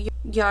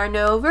 yarn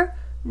over.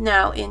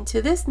 Now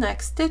into this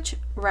next stitch,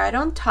 right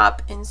on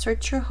top,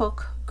 insert your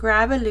hook,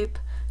 grab a loop,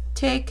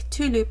 take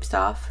 2 loops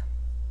off,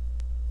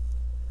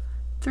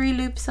 3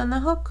 loops on the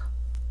hook,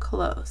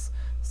 close.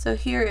 So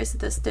here is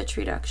the stitch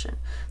reduction.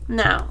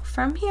 Now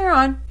from here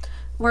on,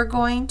 we're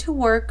going to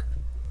work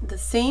the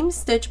same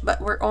stitch, but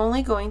we're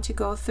only going to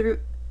go through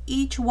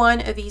each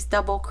one of these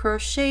double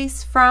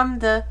crochets from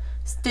the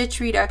stitch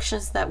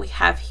reductions that we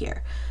have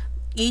here.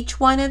 Each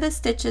one of the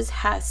stitches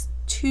has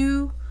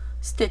 2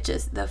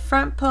 stitches, the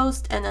front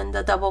post and then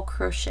the double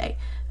crochet.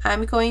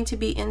 I'm going to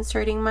be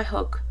inserting my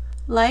hook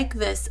like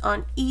this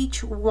on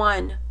each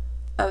one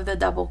of the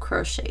double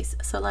crochets.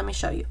 So let me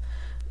show you.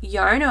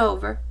 Yarn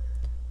over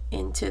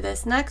into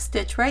this next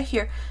stitch right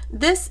here.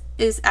 This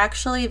is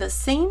actually the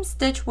same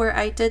stitch where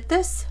I did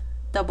this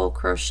double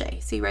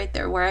crochet. See right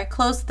there where I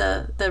closed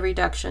the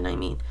reduction, I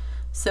mean.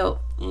 So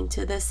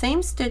into the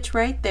same stitch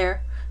right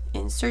there,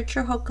 insert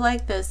your hook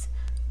like this,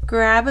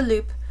 grab a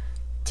loop,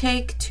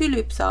 take 2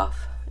 loops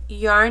off,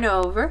 yarn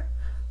over,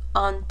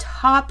 on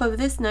top of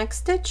this next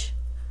stitch,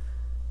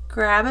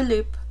 grab a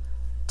loop,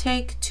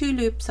 take 2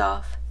 loops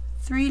off,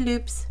 3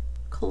 loops,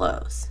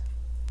 close.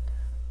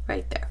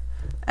 Right there.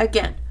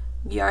 Again,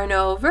 yarn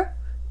over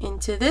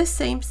into this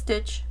same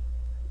stitch,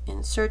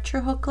 insert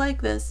your hook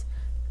like this,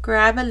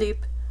 grab a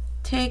loop,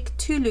 take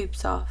 2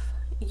 loops off,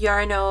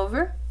 yarn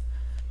over,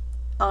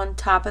 on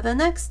top of the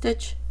next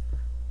stitch,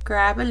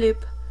 grab a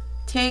loop,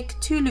 take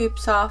 2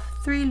 loops off,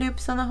 3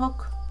 loops on the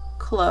hook,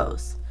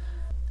 close.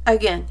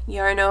 Again,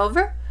 yarn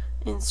over,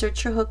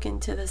 insert your hook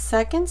into the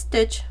second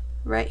stitch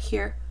right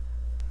here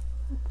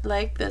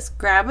like this,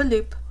 grab a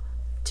loop,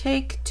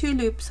 take 2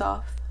 loops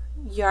off,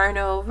 yarn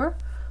over,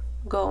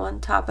 go on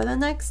top of the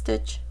next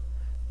stitch,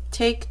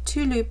 take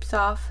 2 loops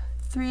off,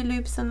 3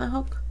 loops on the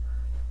hook,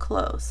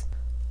 close.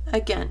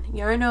 Again,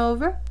 yarn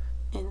over,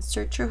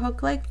 insert your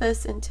hook like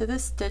this into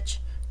this stitch,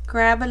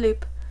 grab a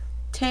loop,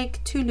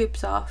 take 2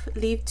 loops off,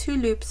 leave 2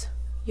 loops,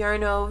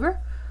 yarn over,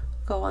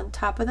 go on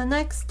top of the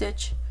next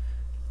stitch,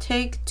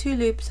 take 2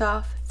 loops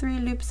off, 3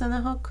 loops on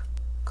the hook,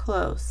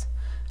 close.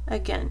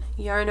 Again,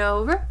 yarn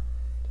over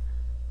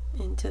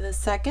into the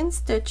second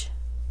stitch,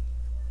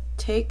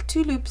 take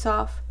 2 loops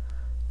off,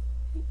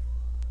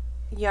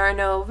 yarn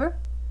over,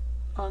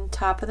 on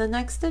top of the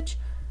next stitch,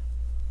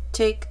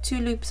 take 2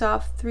 loops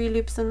off, 3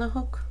 loops on the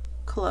hook,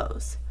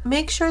 close.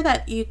 Make sure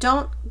that you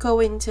don't go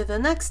into the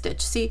next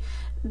stitch. See,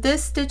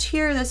 this stitch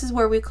here, this is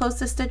where we close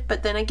the stitch,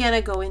 but then again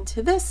I go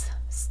into this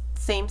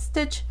same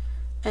stitch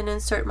and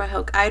insert my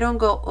hook. I don't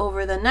go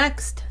over the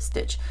next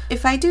stitch.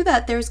 If I do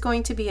that, there's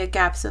going to be a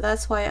gap, so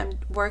that's why I'm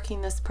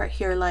working this part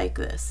here like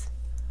this.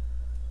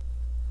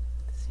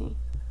 See,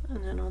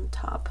 and then on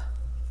top.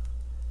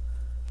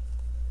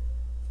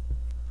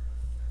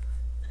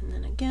 And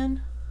then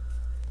again.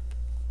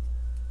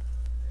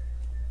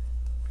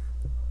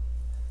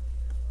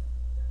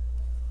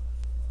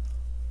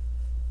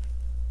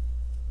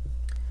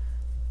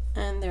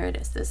 And there it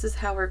is. This is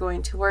how we're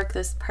going to work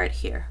this part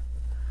here.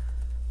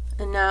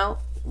 And now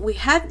we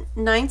had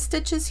 9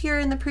 stitches here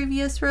in the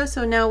previous row,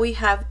 so now we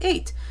have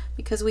 8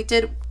 because we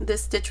did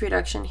this stitch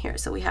reduction here.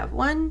 So we have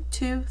 1,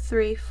 2,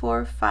 3,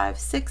 4, 5,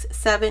 6,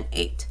 7,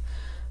 8.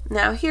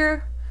 Now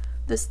here,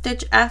 the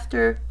stitch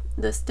after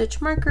the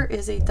stitch marker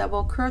is a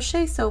double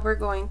crochet, so we're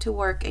going to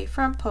work a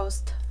front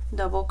post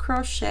double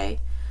crochet,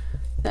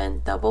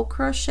 then double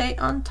crochet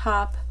on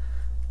top,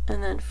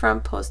 and then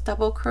front post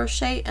double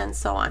crochet, and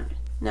so on.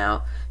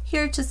 Now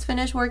here, just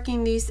finish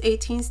working these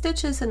 18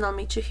 stitches and I'll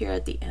meet you here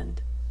at the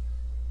end.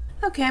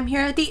 Okay, I'm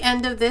here at the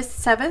end of this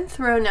 7th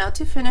row. Now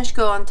to finish,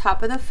 go on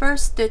top of the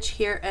first stitch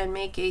here and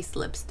make a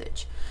slip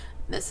stitch.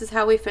 This is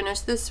how we finish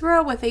this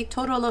row with a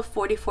total of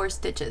 44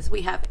 stitches.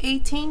 We have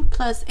 18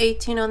 plus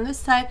 18 on this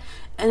side,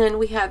 and then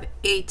we have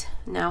 8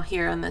 now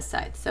here on this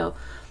side. So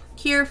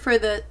here for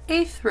the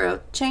 8th row,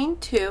 chain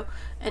 2,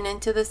 and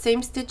into the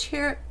same stitch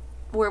here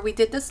where we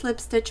did the slip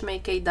stitch,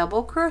 make a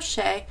double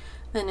crochet,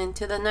 then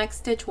into the next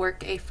stitch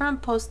work a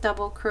front post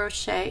double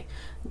crochet,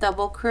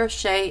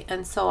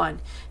 and so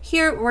on.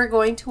 Here we're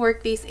going to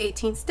work these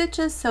 18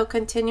 stitches, so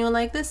continue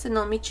like this and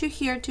I'll meet you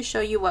here to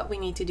show you what we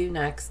need to do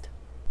next.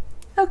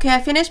 Okay,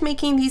 I finished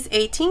making these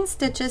 18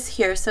 stitches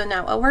here, so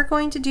now what we're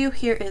going to do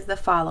here is the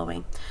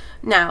following.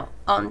 Now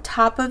on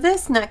top of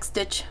this next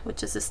stitch,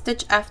 which is a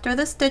stitch after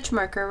the stitch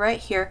marker right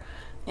here,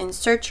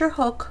 insert your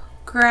hook,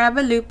 grab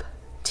a loop,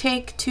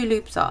 take 2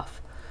 loops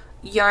off,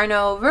 yarn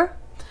over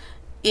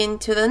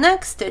into the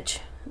next stitch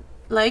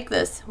like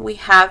this. We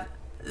have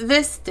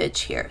this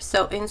stitch here,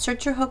 so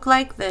insert your hook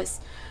like this,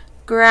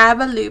 grab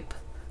a loop,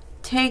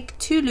 take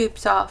 2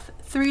 loops off,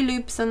 3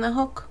 loops on the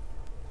hook,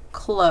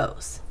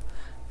 close.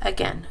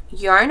 Again,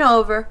 yarn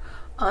over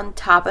on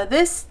top of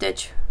this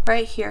stitch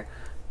right here,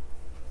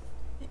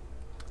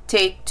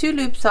 take 2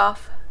 loops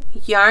off,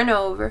 yarn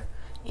over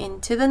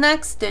into the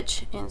next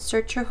stitch,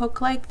 insert your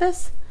hook like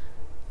this,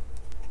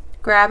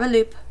 grab a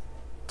loop,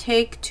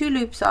 take 2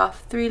 loops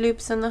off, 3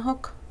 loops on the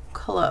hook,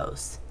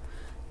 close.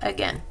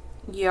 Again,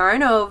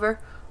 yarn over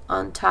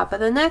on top of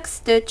the next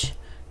stitch,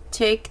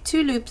 take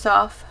 2 loops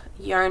off,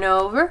 yarn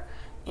over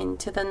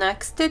into the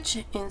next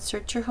stitch,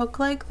 insert your hook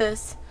like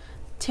this,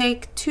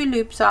 take 2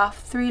 loops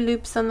off, 3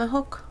 loops on the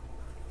hook,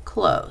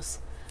 close.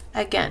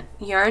 Again,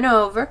 yarn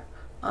over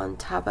on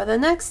top of the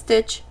next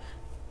stitch,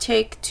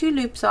 take 2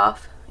 loops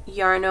off,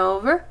 yarn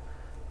over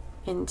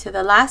into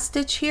the last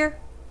stitch here,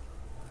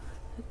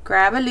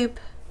 grab a loop,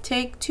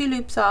 take 2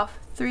 loops off,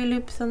 3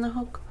 loops on the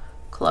hook,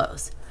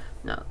 close.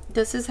 Now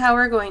this is how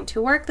we're going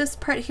to work this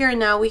part here.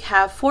 Now we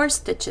have 4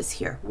 stitches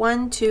here,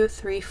 1, 2,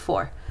 3,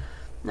 4.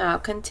 Now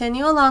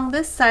continue along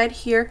this side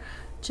here,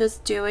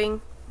 just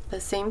doing the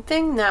same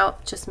thing. Now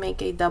just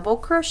make a double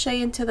crochet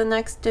into the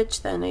next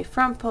stitch, then a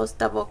front post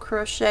double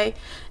crochet,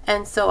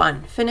 and so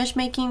on. Finish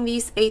making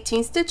these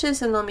 18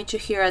 stitches and I'll meet you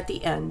here at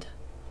the end.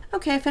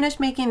 Okay, I finished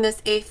making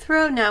this 8th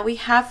row. Now we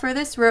have for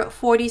this row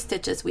 40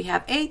 stitches. We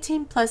have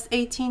 18 plus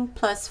 18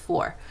 plus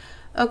 4.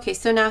 Okay,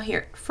 so now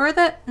here for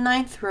the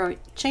 9th row,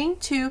 chain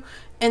 2.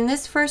 In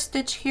this first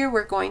stitch here,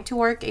 we're going to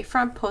work a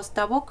front post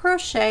double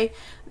crochet,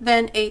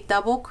 then a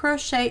double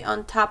crochet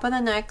on top of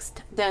the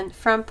next, then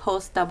front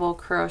post double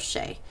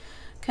crochet.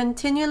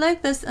 Continue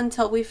like this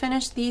until we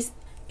finish these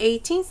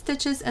 18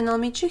 stitches and I'll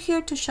meet you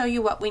here to show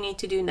you what we need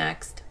to do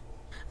next.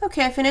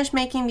 Okay, I finished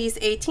making these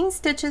 18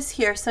 stitches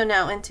here, so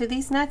now into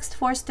these next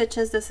 4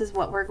 stitches, this is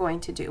what we're going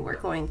to do. We're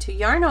going to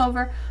yarn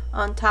over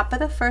on top of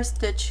the first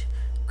stitch,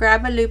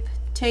 grab a loop,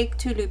 take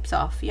 2 loops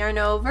off, yarn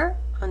over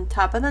on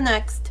top of the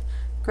next,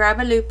 grab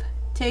a loop,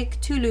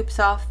 take 2 loops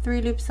off,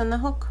 3 loops on the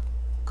hook,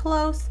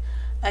 close.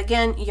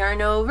 Again,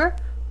 yarn over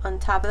on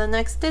top of the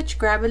next stitch,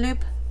 grab a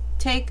loop,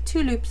 take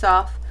 2 loops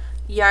off,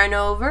 yarn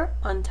over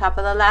on top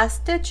of the last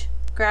stitch,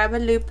 grab a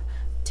loop,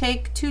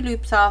 take 2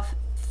 loops off,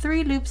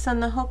 3 loops on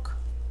the hook,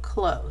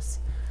 close.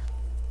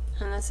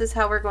 And this is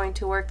how we're going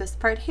to work this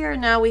part here.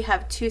 Now we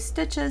have 2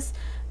 stitches,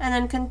 and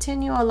then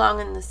continue along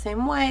in the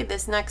same way.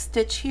 This next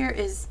stitch here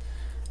is,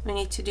 we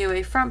need to do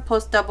a front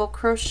post double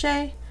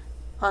crochet.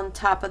 On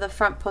top of the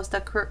front post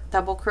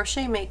double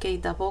crochet, make a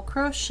double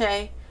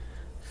crochet,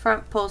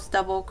 front post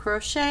double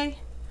crochet,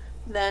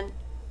 then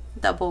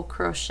double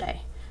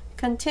crochet.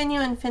 Continue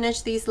and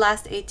finish these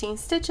last 18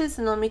 stitches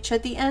and I'll meet you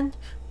at the end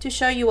to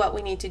show you what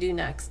we need to do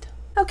next.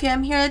 Okay,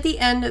 I'm here at the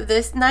end of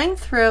this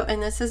 9th row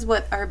and this is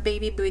what our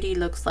baby booty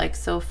looks like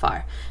so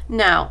far.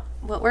 Now,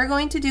 what we're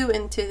going to do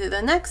into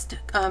the next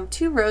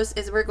 2 rows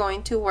is we're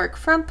going to work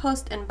front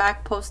post and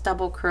back post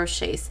double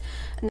crochets.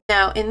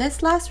 Now, in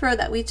this last row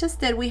that we just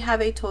did, we have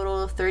a total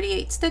of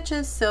 38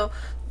 stitches, so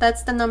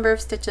that's the number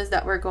of stitches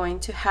that we're going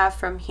to have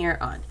from here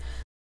on.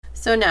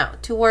 So now,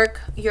 to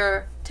work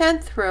your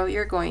 10th row,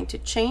 you're going to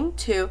chain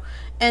 2,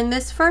 and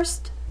this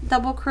first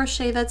double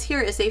crochet that's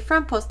here is a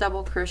front post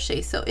double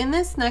crochet. So in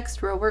this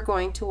next row, we're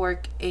going to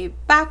work a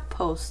back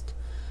post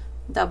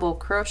double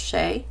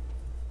crochet,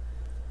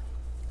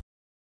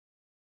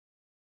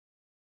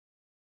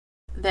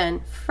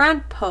 then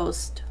front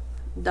post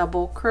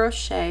double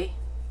crochet,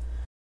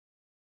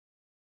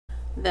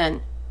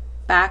 then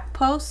back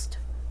post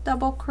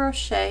double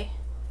crochet,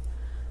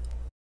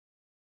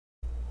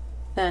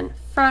 then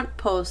front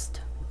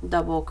post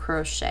double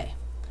crochet.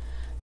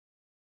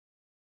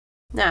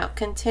 Now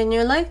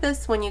continue like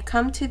this. When you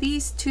come to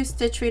these 2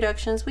 stitch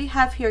reductions we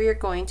have here, you're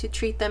going to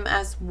treat them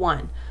as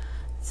one.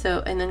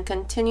 So, and then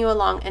continue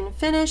along and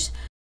finish.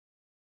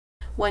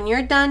 When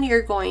you're done,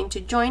 you're going to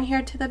join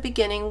here to the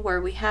beginning where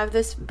we have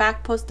this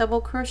back post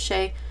double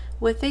crochet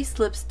with a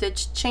slip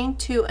stitch, chain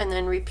 2, and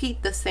then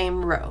repeat the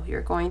same row.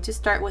 You're going to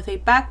start with a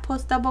back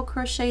post double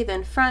crochet,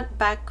 then front,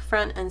 back,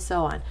 front, and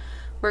so on.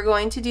 We're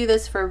going to do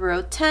this for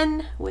row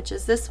 10, which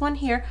is this one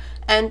here,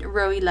 and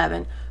row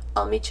 11.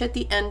 I'll meet you at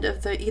the end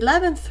of the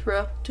 11th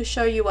row to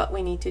show you what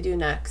we need to do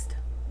next.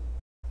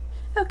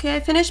 Okay, I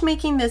finished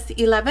making this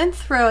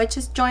 11th row. I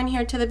just joined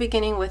here to the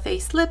beginning with a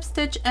slip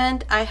stitch,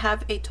 and I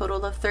have a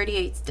total of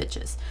 38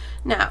 stitches.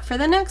 Now for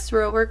the next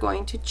row we're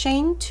going to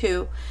chain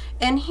 2,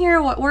 and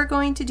here what we're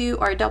going to do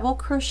are double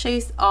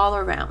crochets all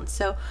around.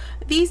 So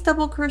these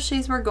double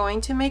crochets, we're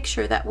going to make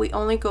sure that we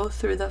only go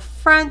through the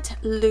front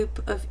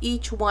loop of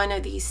each one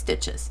of these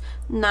stitches,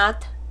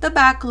 not the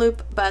back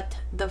loop but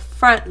the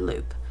front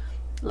loop,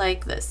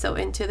 like this. So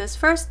into this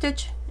first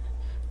stitch,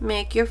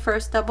 make your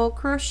first double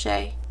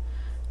crochet,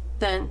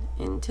 then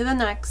into the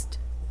next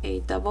a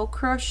double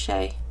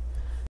crochet.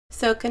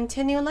 So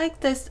continue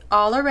like this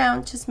all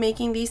around, just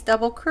making these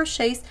double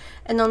crochets,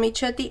 and I'll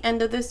meet you at the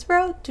end of this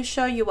row to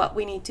show you what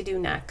we need to do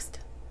next.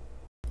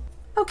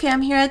 Okay,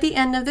 I'm here at the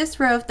end of this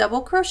row of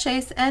double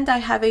crochets, and I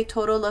have a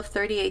total of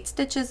 38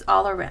 stitches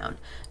all around.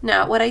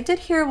 Now what I did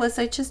here was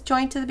I just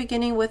joined to the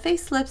beginning with a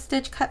slip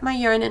stitch, cut my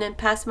yarn, and then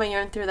passed my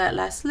yarn through that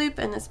last loop,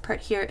 and this part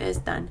here is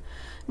done.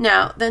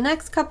 Now the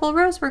next couple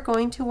rows we're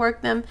going to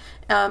work them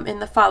in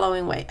the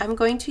following way. I'm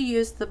going to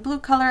use the blue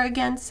color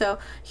again, so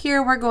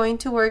here we're going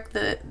to work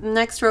the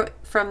next row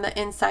from the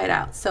inside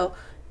out. So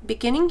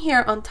beginning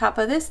here on top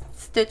of this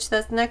stitch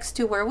that's next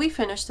to where we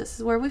finished, this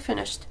is where we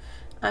finished,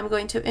 I'm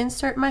going to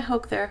insert my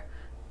hook there,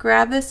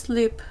 grab this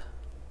loop,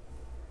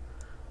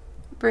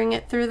 bring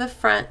it through the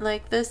front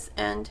like this,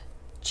 and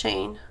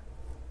chain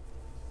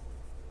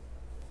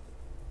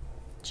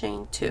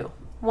 2,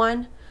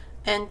 1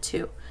 and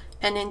 2,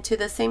 and into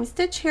the same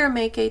stitch here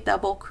make a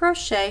double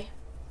crochet.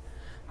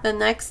 The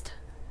next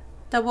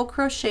double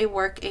crochet,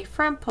 work a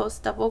front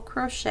post double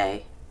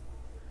crochet.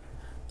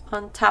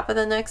 On top of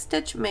the next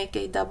stitch make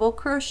a double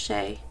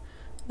crochet.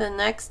 The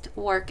next,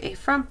 work a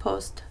front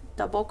post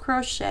double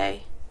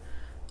crochet,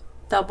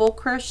 double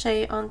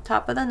crochet on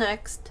top of the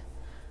next,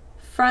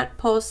 front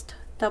post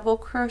double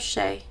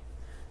crochet,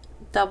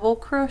 double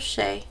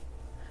crochet,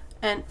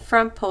 and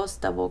front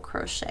post double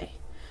crochet.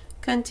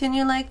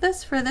 Continue like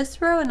this for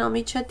this row, and I'll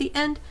meet you at the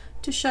end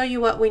to show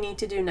you what we need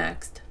to do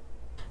next.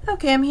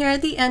 Okay, I'm here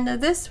at the end of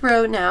this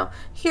row now.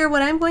 Here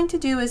what I'm going to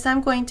do is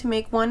I'm going to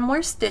make one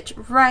more stitch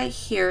right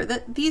here.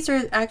 These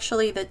are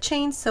actually the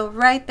chains, so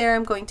right there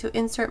I'm going to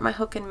insert my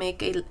hook and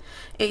make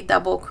a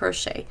double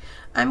crochet.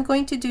 I'm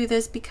going to do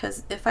this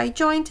because if I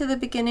join to the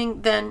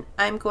beginning, then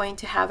I'm going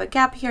to have a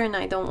gap here, and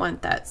I don't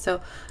want that.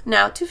 So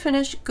now to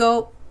finish,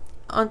 go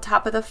on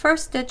top of the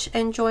first stitch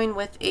and join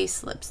with a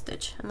slip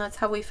stitch, and that's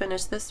how we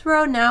finish this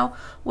row now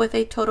with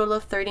a total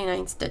of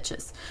 39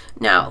 stitches.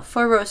 Now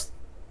for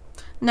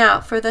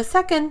the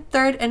second,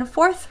 third, and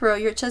fourth row,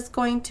 you're just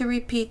going to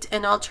repeat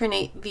and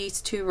alternate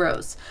these 2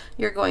 rows.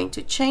 You're going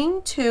to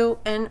chain 2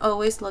 and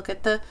always look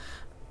at the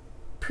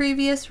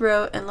previous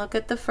row and look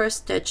at the first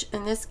stitch.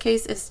 In this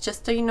case it's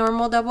just a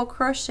normal double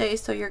crochet,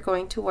 so you're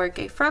going to work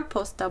a front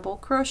post double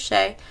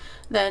crochet.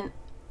 Then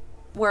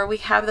where we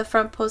have the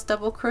front post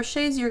double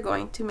crochets, you're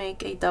going to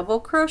make a double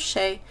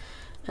crochet,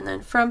 and then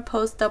front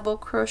post double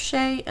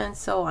crochet, and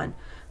so on.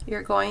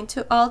 You're going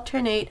to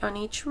alternate on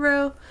each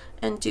row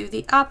and do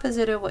the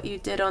opposite of what you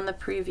did on the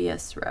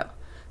previous row.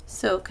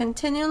 So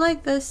continue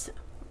like this,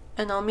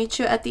 and I'll meet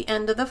you at the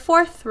end of the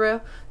 4th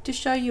row to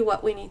show you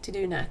what we need to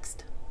do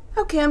next.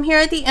 Okay, I'm here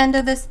at the end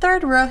of this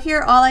 3rd row.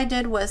 Here all I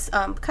did was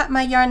cut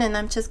my yarn, and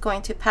I'm just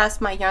going to pass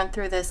my yarn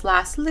through this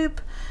last loop,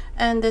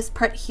 and this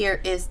part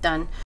here is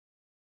done.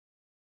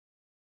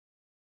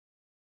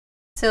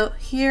 So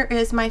here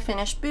is my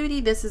finished booty.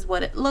 This is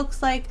what it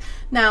looks like.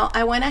 Now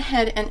I went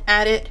ahead and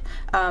added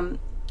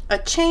a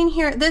chain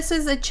here. This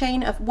is a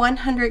chain of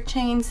 100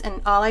 chains,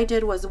 and all I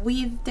did was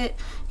weaved it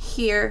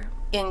here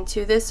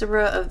into this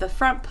row of the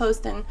front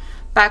post and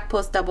back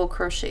post double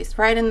crochets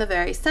right in the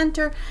very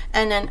center,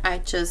 and then I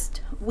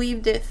just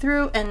weaved it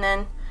through and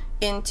then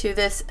into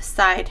this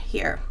side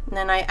here. And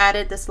then I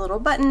added this little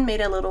button,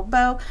 made a little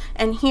bow,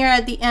 and here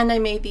at the end I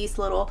made these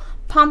little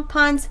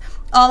pom-poms.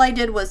 All I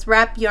did was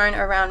wrap yarn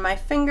around my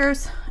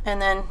fingers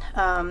and then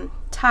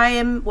tie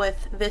them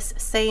with this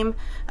same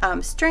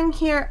string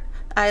here.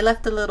 I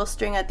left a little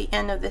string at the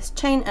end of this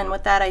chain, and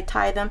with that I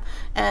tie them,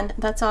 and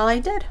that's all I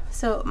did.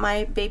 So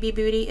my baby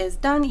booty is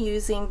done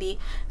using the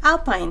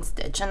alpine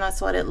stitch, and that's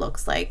what it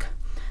looks like.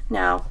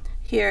 Now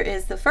here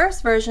is the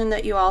first version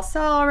that you all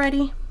saw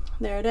already.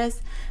 There it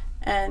is,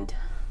 and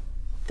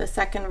the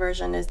second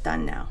version is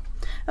done now.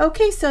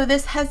 Okay, so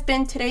this has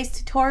been today's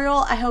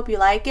tutorial. I hope you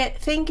like it.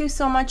 Thank you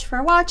so much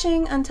for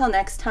watching. Until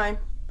next time.